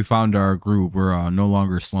looks like we found our groove. We're no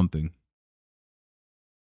longer slumping.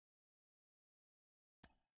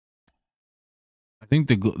 I think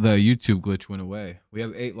the YouTube glitch went away. We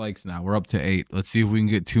have 8 likes now. We're up to 8. Let's see if we can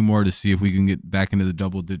get 2 more to see if we can get back into the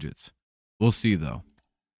double digits. We'll see though.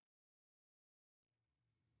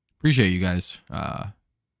 Appreciate you guys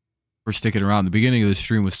for sticking around. The beginning of the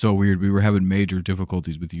stream was so weird. We were having major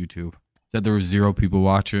difficulties with YouTube. Said there was 0 people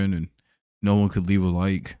watching and no one could leave a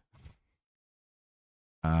like.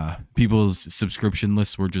 People's subscription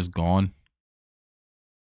lists were just gone.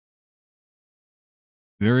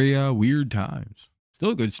 Very weird times.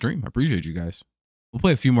 Still a good stream. I appreciate you guys. We'll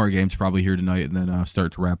play a few more games probably here tonight and then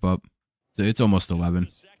start to wrap up. So it's almost 11.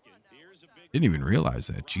 Didn't even realize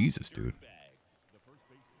that. Jesus, dude.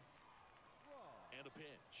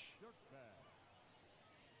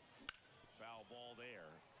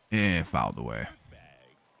 Yeah, fouled away.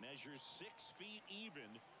 Measures 6 feet even,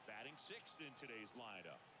 batting 6th in today's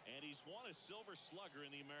lineup, and he's won a silver slugger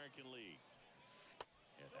in the American League.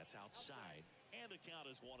 Yeah, that's outside, and the count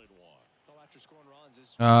is 1-1. After scoring runs,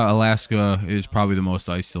 Alaska is probably the most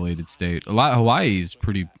isolated state. Hawaii is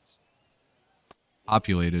pretty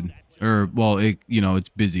populated, or well, it's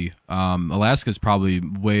busy. Alaska is probably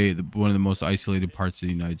one of the most isolated parts of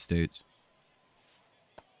the United States.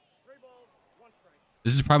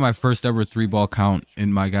 This is probably my first ever 3-ball count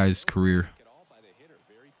in my guy's career.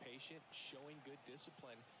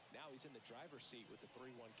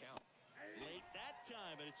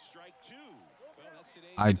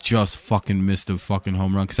 I just fucking missed a fucking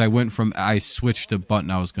home run because I switched the button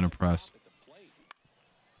I was going to press.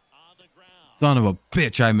 Son of a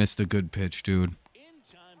bitch, I missed a good pitch, dude.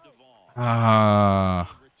 I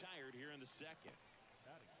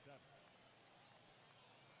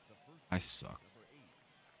suck.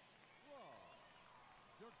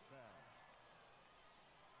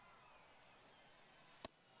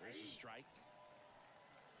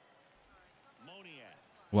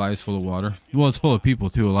 Hawaii is full of water. Well, it's full of people,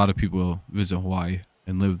 too. A lot of people visit Hawaii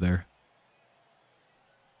and live there.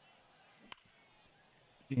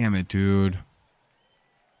 Damn it, dude.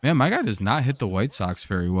 Man, my guy does not hit the White Sox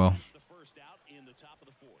very well.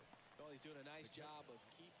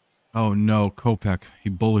 Oh, no. Kopech. He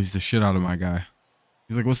bullies the shit out of my guy.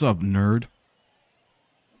 He's like, what's up, nerd?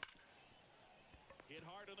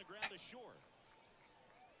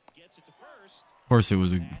 Of course, it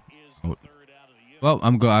was a... Oh. Well,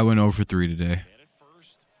 I went 0 for 3 today.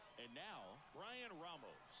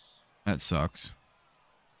 That sucks.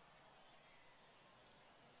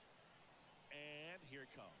 And here it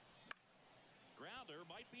comes. Grounder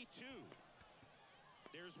might be 2.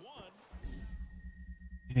 There's 1.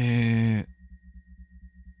 Yeah. And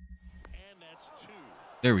that's 2.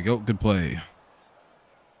 There we go. Good play.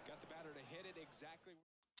 Got the batter to hit it exactly.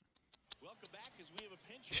 Welcome back as we have a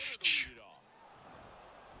pinch hitter to lead it off.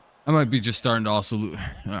 I might be just starting to also lose.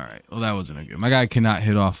 All right. Well, that wasn't a good. My guy cannot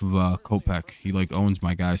hit off of Kopech. He like owns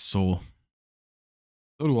my guy's soul.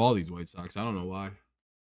 So do all these White Sox. I don't know why.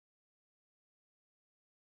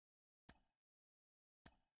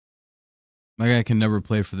 My guy can never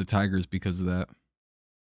play for the Tigers because of that.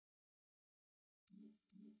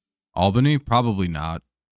 Albany? Probably not.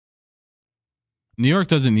 New York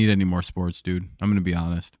doesn't need any more sports, dude. I'm gonna be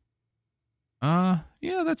honest. Yeah,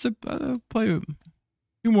 that's a play a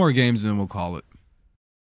few more games and then we'll call it.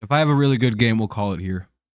 If I have a really good game, we'll call it here.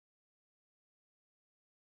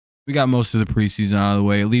 We got most of the preseason out of the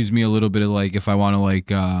way. It leaves me a little bit of like if I want to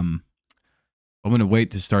like I'm gonna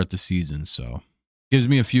wait to start the season, so gives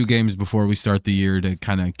me a few games before we start the year to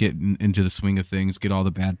kind of get into the swing of things, get all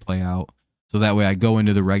the bad play out, so that way I go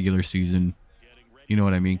into the regular season, you know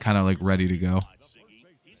what I mean, kind of like ready to go.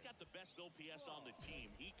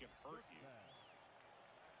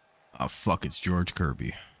 Oh fuck, it's George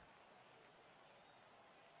Kirby.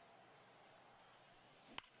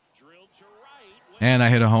 And I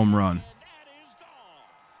hit a home run.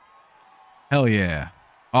 Hell yeah.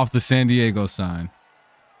 Off the San Diego sign.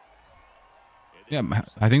 Yeah,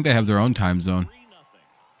 I think they have their own time zone.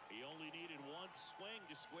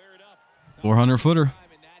 400 footer.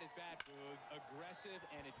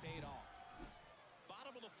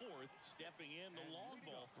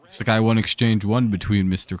 It's like I won exchange one between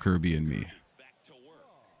Mr. Kirby and me.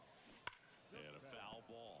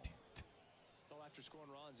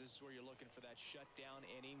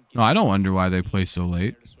 No, I don't wonder why they play so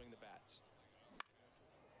late.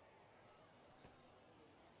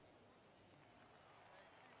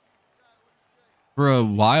 For a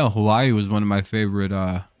while, Hawaii was one of my favorite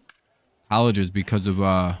colleges because of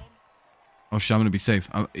oh shit, I'm gonna be safe.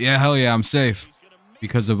 Yeah, hell yeah, I'm safe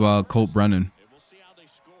because of Colt Brennan.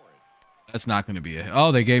 That's not gonna be it.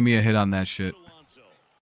 Oh, they gave me a hit on that shit.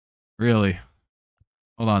 Really?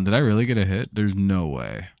 Hold on, did I really get a hit? There's no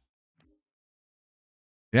way.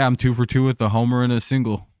 Yeah, I'm 2 for 2 with the homer and a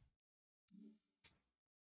single.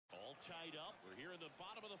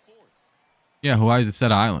 Yeah, Hawaii's a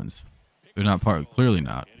set of islands. They're not part. Clearly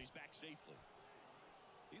not.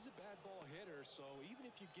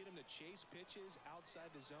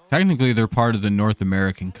 Technically, they're part of the North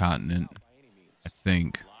American continent, I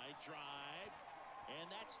think.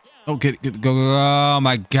 Oh, go. Oh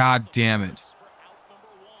my god, damn it!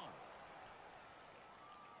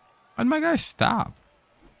 Why'd my guy stop?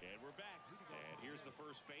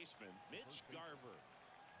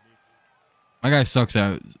 My guy sucks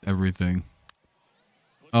at everything.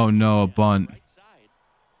 Oh no, a bunt.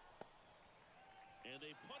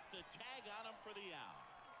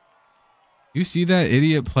 You see that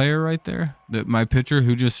idiot player right there? That my pitcher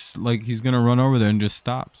who just like he's gonna run over there and just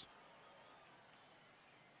stops.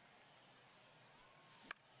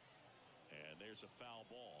 And there's a foul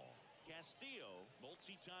ball. Castillo,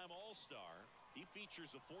 multi-time All-Star. He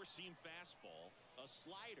features a four-seam fastball, a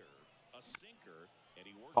slider, a sinker, and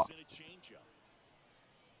he works in a changeup.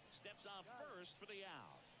 Steps on first for the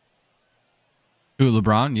out. Who,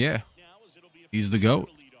 LeBron? Yeah. He's the GOAT.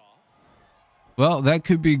 Well, that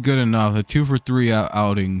could be good enough. A 2 for 3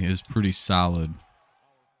 outing is pretty solid.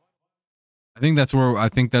 I think that's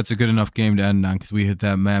a good enough game to end on because we hit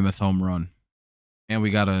that mammoth home run, and we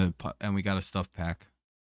got a stuff pack.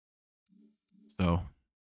 So,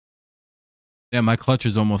 yeah, my clutch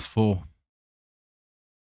is almost full.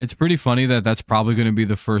 It's pretty funny that that's probably going to be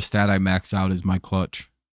the first stat I max out is my clutch.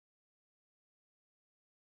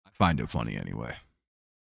 I find it funny anyway.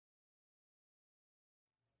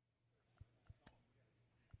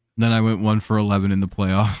 Then I went 1 for 11 in the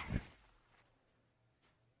playoff.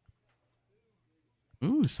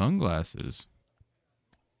 Ooh, sunglasses.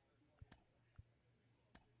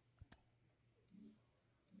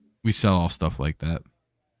 We sell all stuff like that.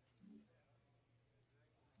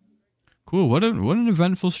 Cool. What an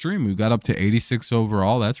eventful stream. We got up to 86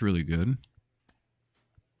 overall. That's really good.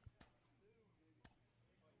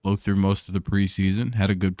 Blow through most of the preseason.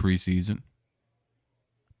 Had a good preseason.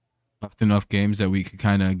 Left enough games that we could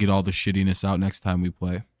kind of get all the shittiness out next time we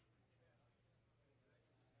play.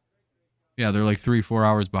 Yeah, they're like 3-4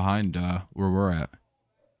 hours behind where we're at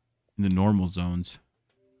in the normal zones.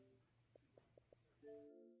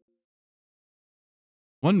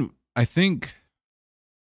 I think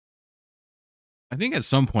at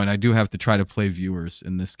some point I do have to try to play viewers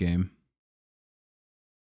in this game.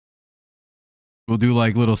 We'll do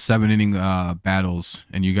like little 7-inning battles,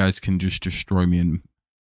 and you guys can just destroy me. And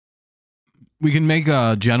we can make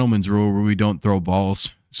a gentleman's rule where we don't throw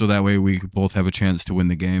balls, so that way we both have a chance to win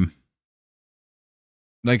the game.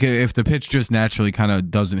 Like if the pitch just naturally kind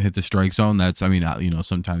of doesn't hit the strike zone, that's, I mean, you know,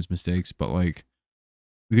 sometimes mistakes, but like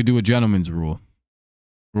we could do a gentleman's rule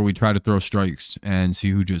where we try to throw strikes and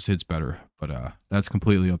see who just hits better. But that's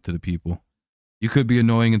completely up to the people. You could be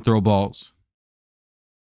annoying and throw balls,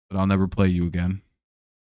 but I'll never play you again.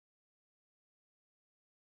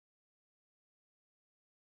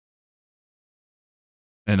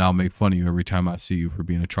 And I'll make fun of you every time I see you for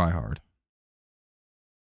being a tryhard.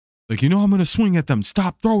 Like, you know, I'm going to swing at them.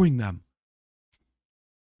 Stop throwing them.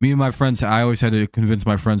 Me and my friends, I always had to convince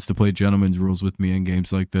my friends to play gentleman's rules with me in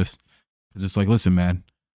games like this. Because it's like, listen, man,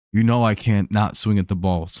 you know I can't not swing at the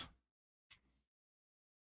balls.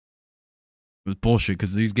 It was bullshit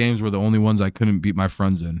because these games were the only ones I couldn't beat my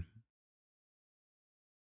friends in.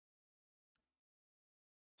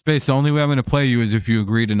 Space, the only way I'm going to play you is if you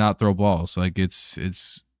agree to not throw balls. Like,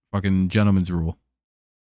 it's fucking gentleman's rule.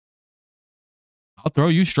 I'll throw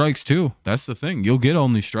you strikes too. That's the thing. You'll get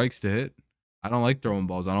only strikes to hit. I don't like throwing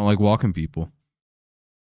balls. I don't like walking people.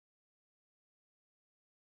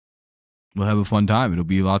 We'll have a fun time. It'll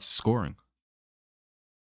be lots of scoring.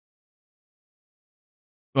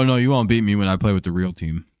 Oh, no, you won't beat me when I play with the real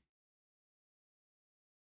team.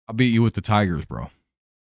 I'll beat you with the Tigers, bro.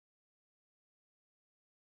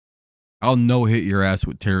 I'll no-hit your ass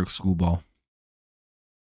with Tarek Schoolball.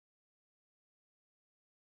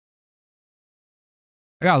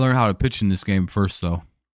 I gotta learn how to pitch in this game first, though.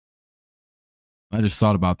 I just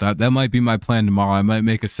thought about that. That might be my plan tomorrow. I might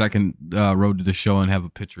make a second road to the show and have a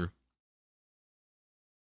pitcher.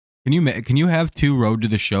 Can you have 2 road to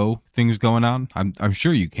the show things going on? I'm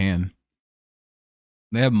sure you can.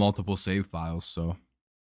 They have multiple save files, so.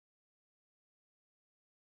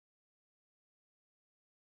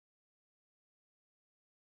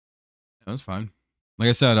 Yeah, that's fine. Like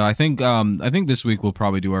I said, I think this week we'll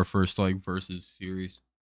probably do our first like versus series.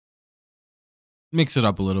 Mix it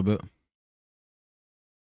up a little bit.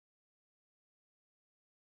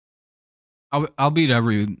 I'll beat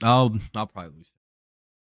every. I'll probably lose.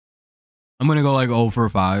 I'm gonna go like 0 for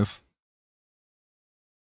 5.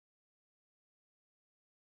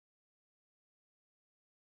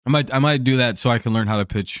 I might do that so I can learn how to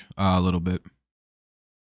pitch a little bit.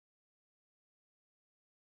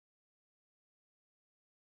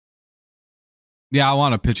 Yeah, I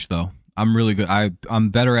want to pitch though. I'm really good. I'm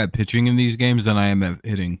better at pitching in these games than I am at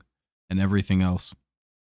hitting and everything else.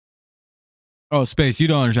 Oh, Space, you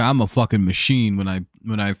don't understand. I'm a fucking machine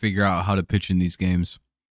when I figure out how to pitch in these games.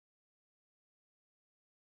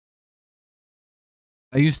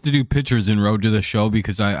 I used to do pitchers in Road to the Show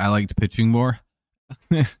because I liked pitching more.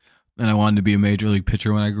 And I wanted to be a major league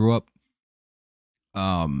pitcher when I grew up.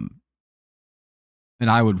 And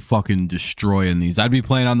I would fucking destroy in these. I'd be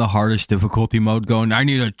playing on the hardest difficulty mode going, I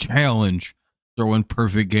need a challenge. Throwing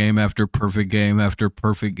perfect game after perfect game after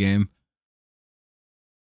perfect game.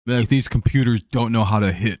 Like, these computers don't know how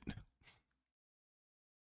to hit.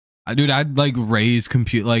 Dude, I'd like raise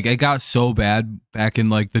compute. Like, it got so bad back in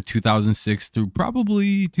like the 2006 through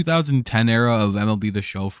probably 2010 era of MLB The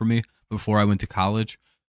Show for me before I went to college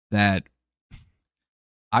that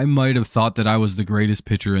I might have thought that I was the greatest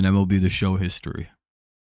pitcher in MLB The Show history.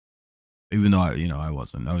 Even though I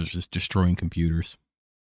wasn't. I was just destroying computers.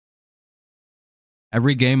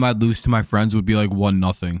 Every game I'd lose to my friends would be like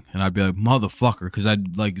 1-0, and I'd be like, motherfucker, because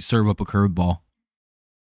I'd like serve up a curveball.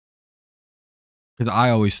 Because I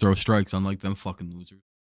always throw strikes, unlike them fucking losers.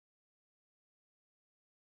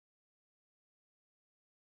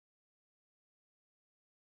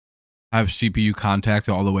 I have CPU contact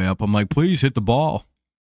all the way up. I'm like, please hit the ball.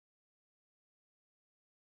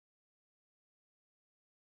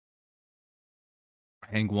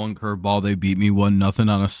 Hang one curveball, they beat me 1-0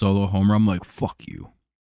 on a solo homer. I'm like, fuck you.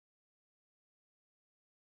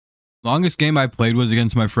 Longest game I played was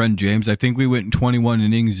against my friend James. I think we went 21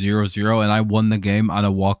 innings 0-0, and I won the game on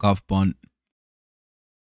a walk-off bunt.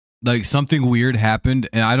 Like, something weird happened,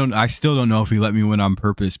 and I still don't know if he let me win on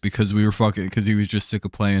purpose because we were fucking, because he was just sick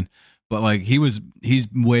of playing. But like, he's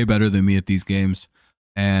way better than me at these games,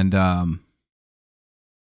 and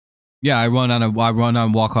yeah, I run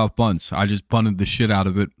on walk-off bunts. I just bunted the shit out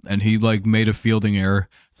of it, and he like made a fielding error,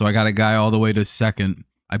 so I got a guy all the way to second.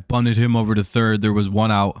 I bunted him over to third. There was one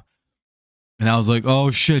out. And I was like,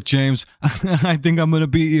 oh, shit, James. I think I'm going to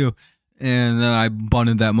beat you. And then I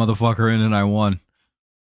bunted that motherfucker in and I won.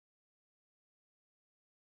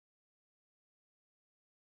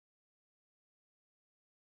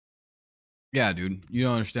 Yeah, dude. You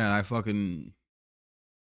don't understand.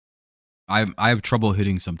 I have trouble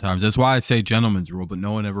hitting sometimes. That's why I say gentleman's rule, but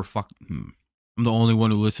no one ever I'm the only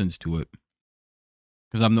one who listens to it.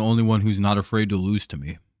 Because I'm the only one who's not afraid to lose to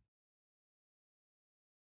me.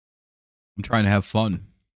 I'm trying to have fun.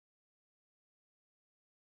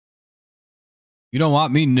 You don't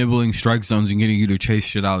want me nibbling strike zones and getting you to chase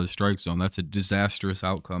shit out of the strike zone. That's a disastrous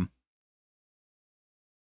outcome.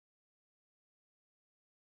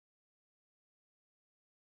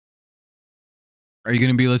 Are you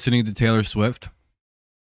going to be listening to Taylor Swift?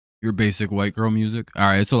 Your basic white girl music? All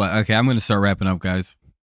right, it's a lot. Okay, I'm going to start wrapping up, guys.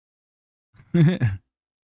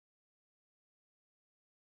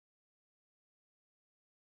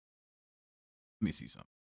 Let me see something.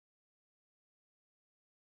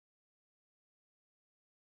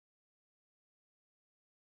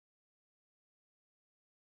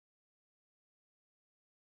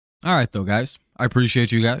 All right, though, guys. I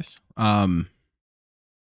appreciate you guys. It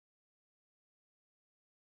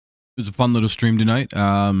was a fun little stream tonight.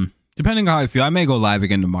 Depending on how I feel, I may go live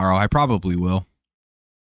again tomorrow. I probably will.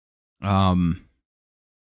 When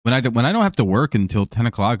I don't have to work until 10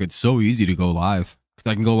 o'clock, it's so easy to go live.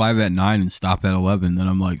 Because I can go live at 9 and stop at 11. Then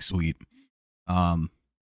I'm like, sweet. I'll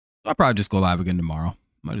probably just go live again tomorrow.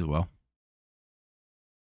 Might as well.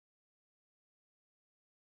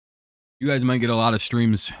 You guys might get a lot of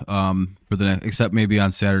streams for the next, except maybe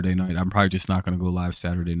on Saturday night. I'm probably just not going to go live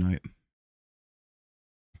Saturday night.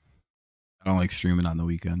 I don't like streaming on the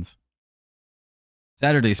weekends.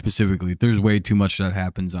 Saturday specifically, there's way too much that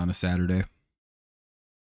happens on a Saturday.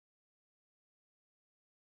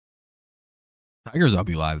 Tigers, I'll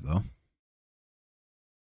be live though.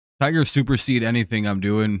 Tigers supersede anything I'm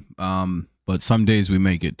doing, but some days we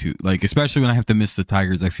may get to, like, especially when I have to miss the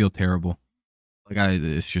Tigers, I feel terrible. Like,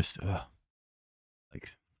 it's just,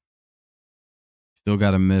 like, still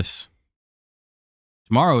got to miss.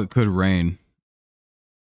 Tomorrow it could rain.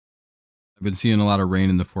 I've been seeing a lot of rain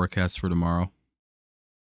in the forecast for tomorrow.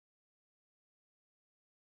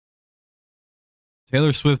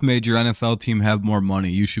 Taylor Swift made your NFL team have more money.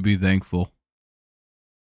 You should be thankful.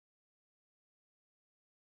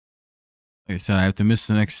 Like I said, I have to miss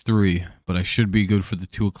the next 3, but I should be good for the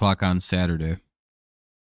 2 o'clock on Saturday.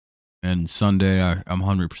 And Sunday, I'm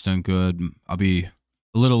 100% good. I'll be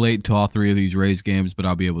a little late to all 3 of these Rays games, but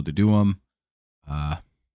I'll be able to do them.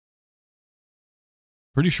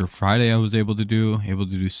 Pretty sure Friday I was able to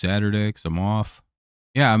do Saturday because I'm off.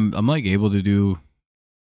 Yeah, I'm like able to do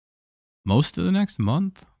most of the next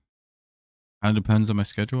month. Kind of depends on my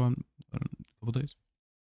schedule on a couple days.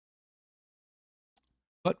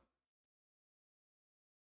 But,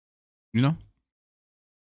 you know,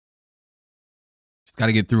 just got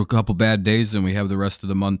to get through a couple bad days and we have the rest of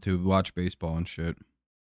the month to watch baseball and shit.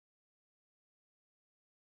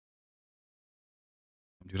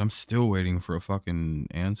 Dude, I'm still waiting for a fucking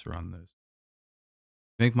answer on this.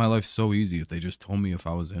 Make my life so easy if they just told me if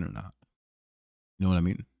I was in or not. You know what I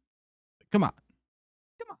mean? Come on.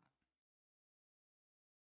 Come on.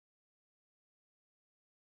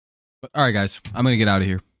 But, all right, guys. I'm going to get out of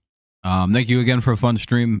here. Thank you again for a fun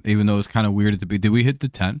stream, even though it was kind of weird at the beginning. Did we hit the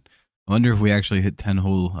 10? I wonder if we actually hit 10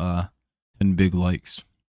 big likes.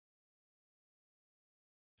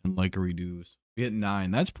 10 like-a-redos. We hit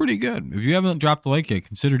 9. That's pretty good. If you haven't dropped a like yet,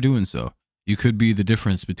 consider doing so. You could be the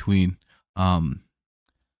difference between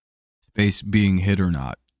Space being hit or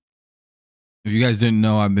not. If you guys didn't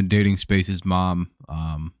know, I've been dating Space's mom.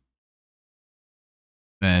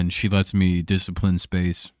 And she lets me discipline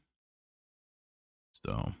Space.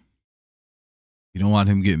 So, you don't want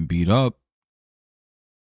him getting beat up.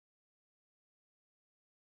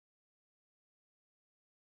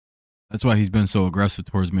 That's why he's been so aggressive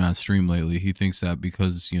towards me on stream lately. He thinks that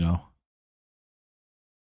because, you know,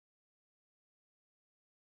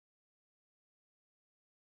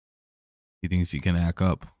 he thinks he can act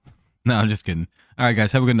up. No, I'm just kidding. All right,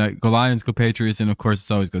 guys, have a good night. Go Lions, go Patriots, and of course,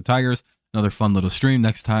 it's always go Tigers. Another fun little stream.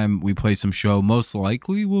 Next time we play some show, most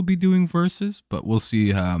likely we'll be doing versus, but we'll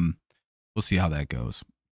see. We'll see how that goes.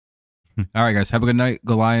 All right, guys, have a good night.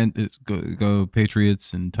 Go Lions, go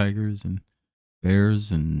Patriots and Tigers and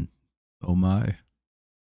Bears and oh my.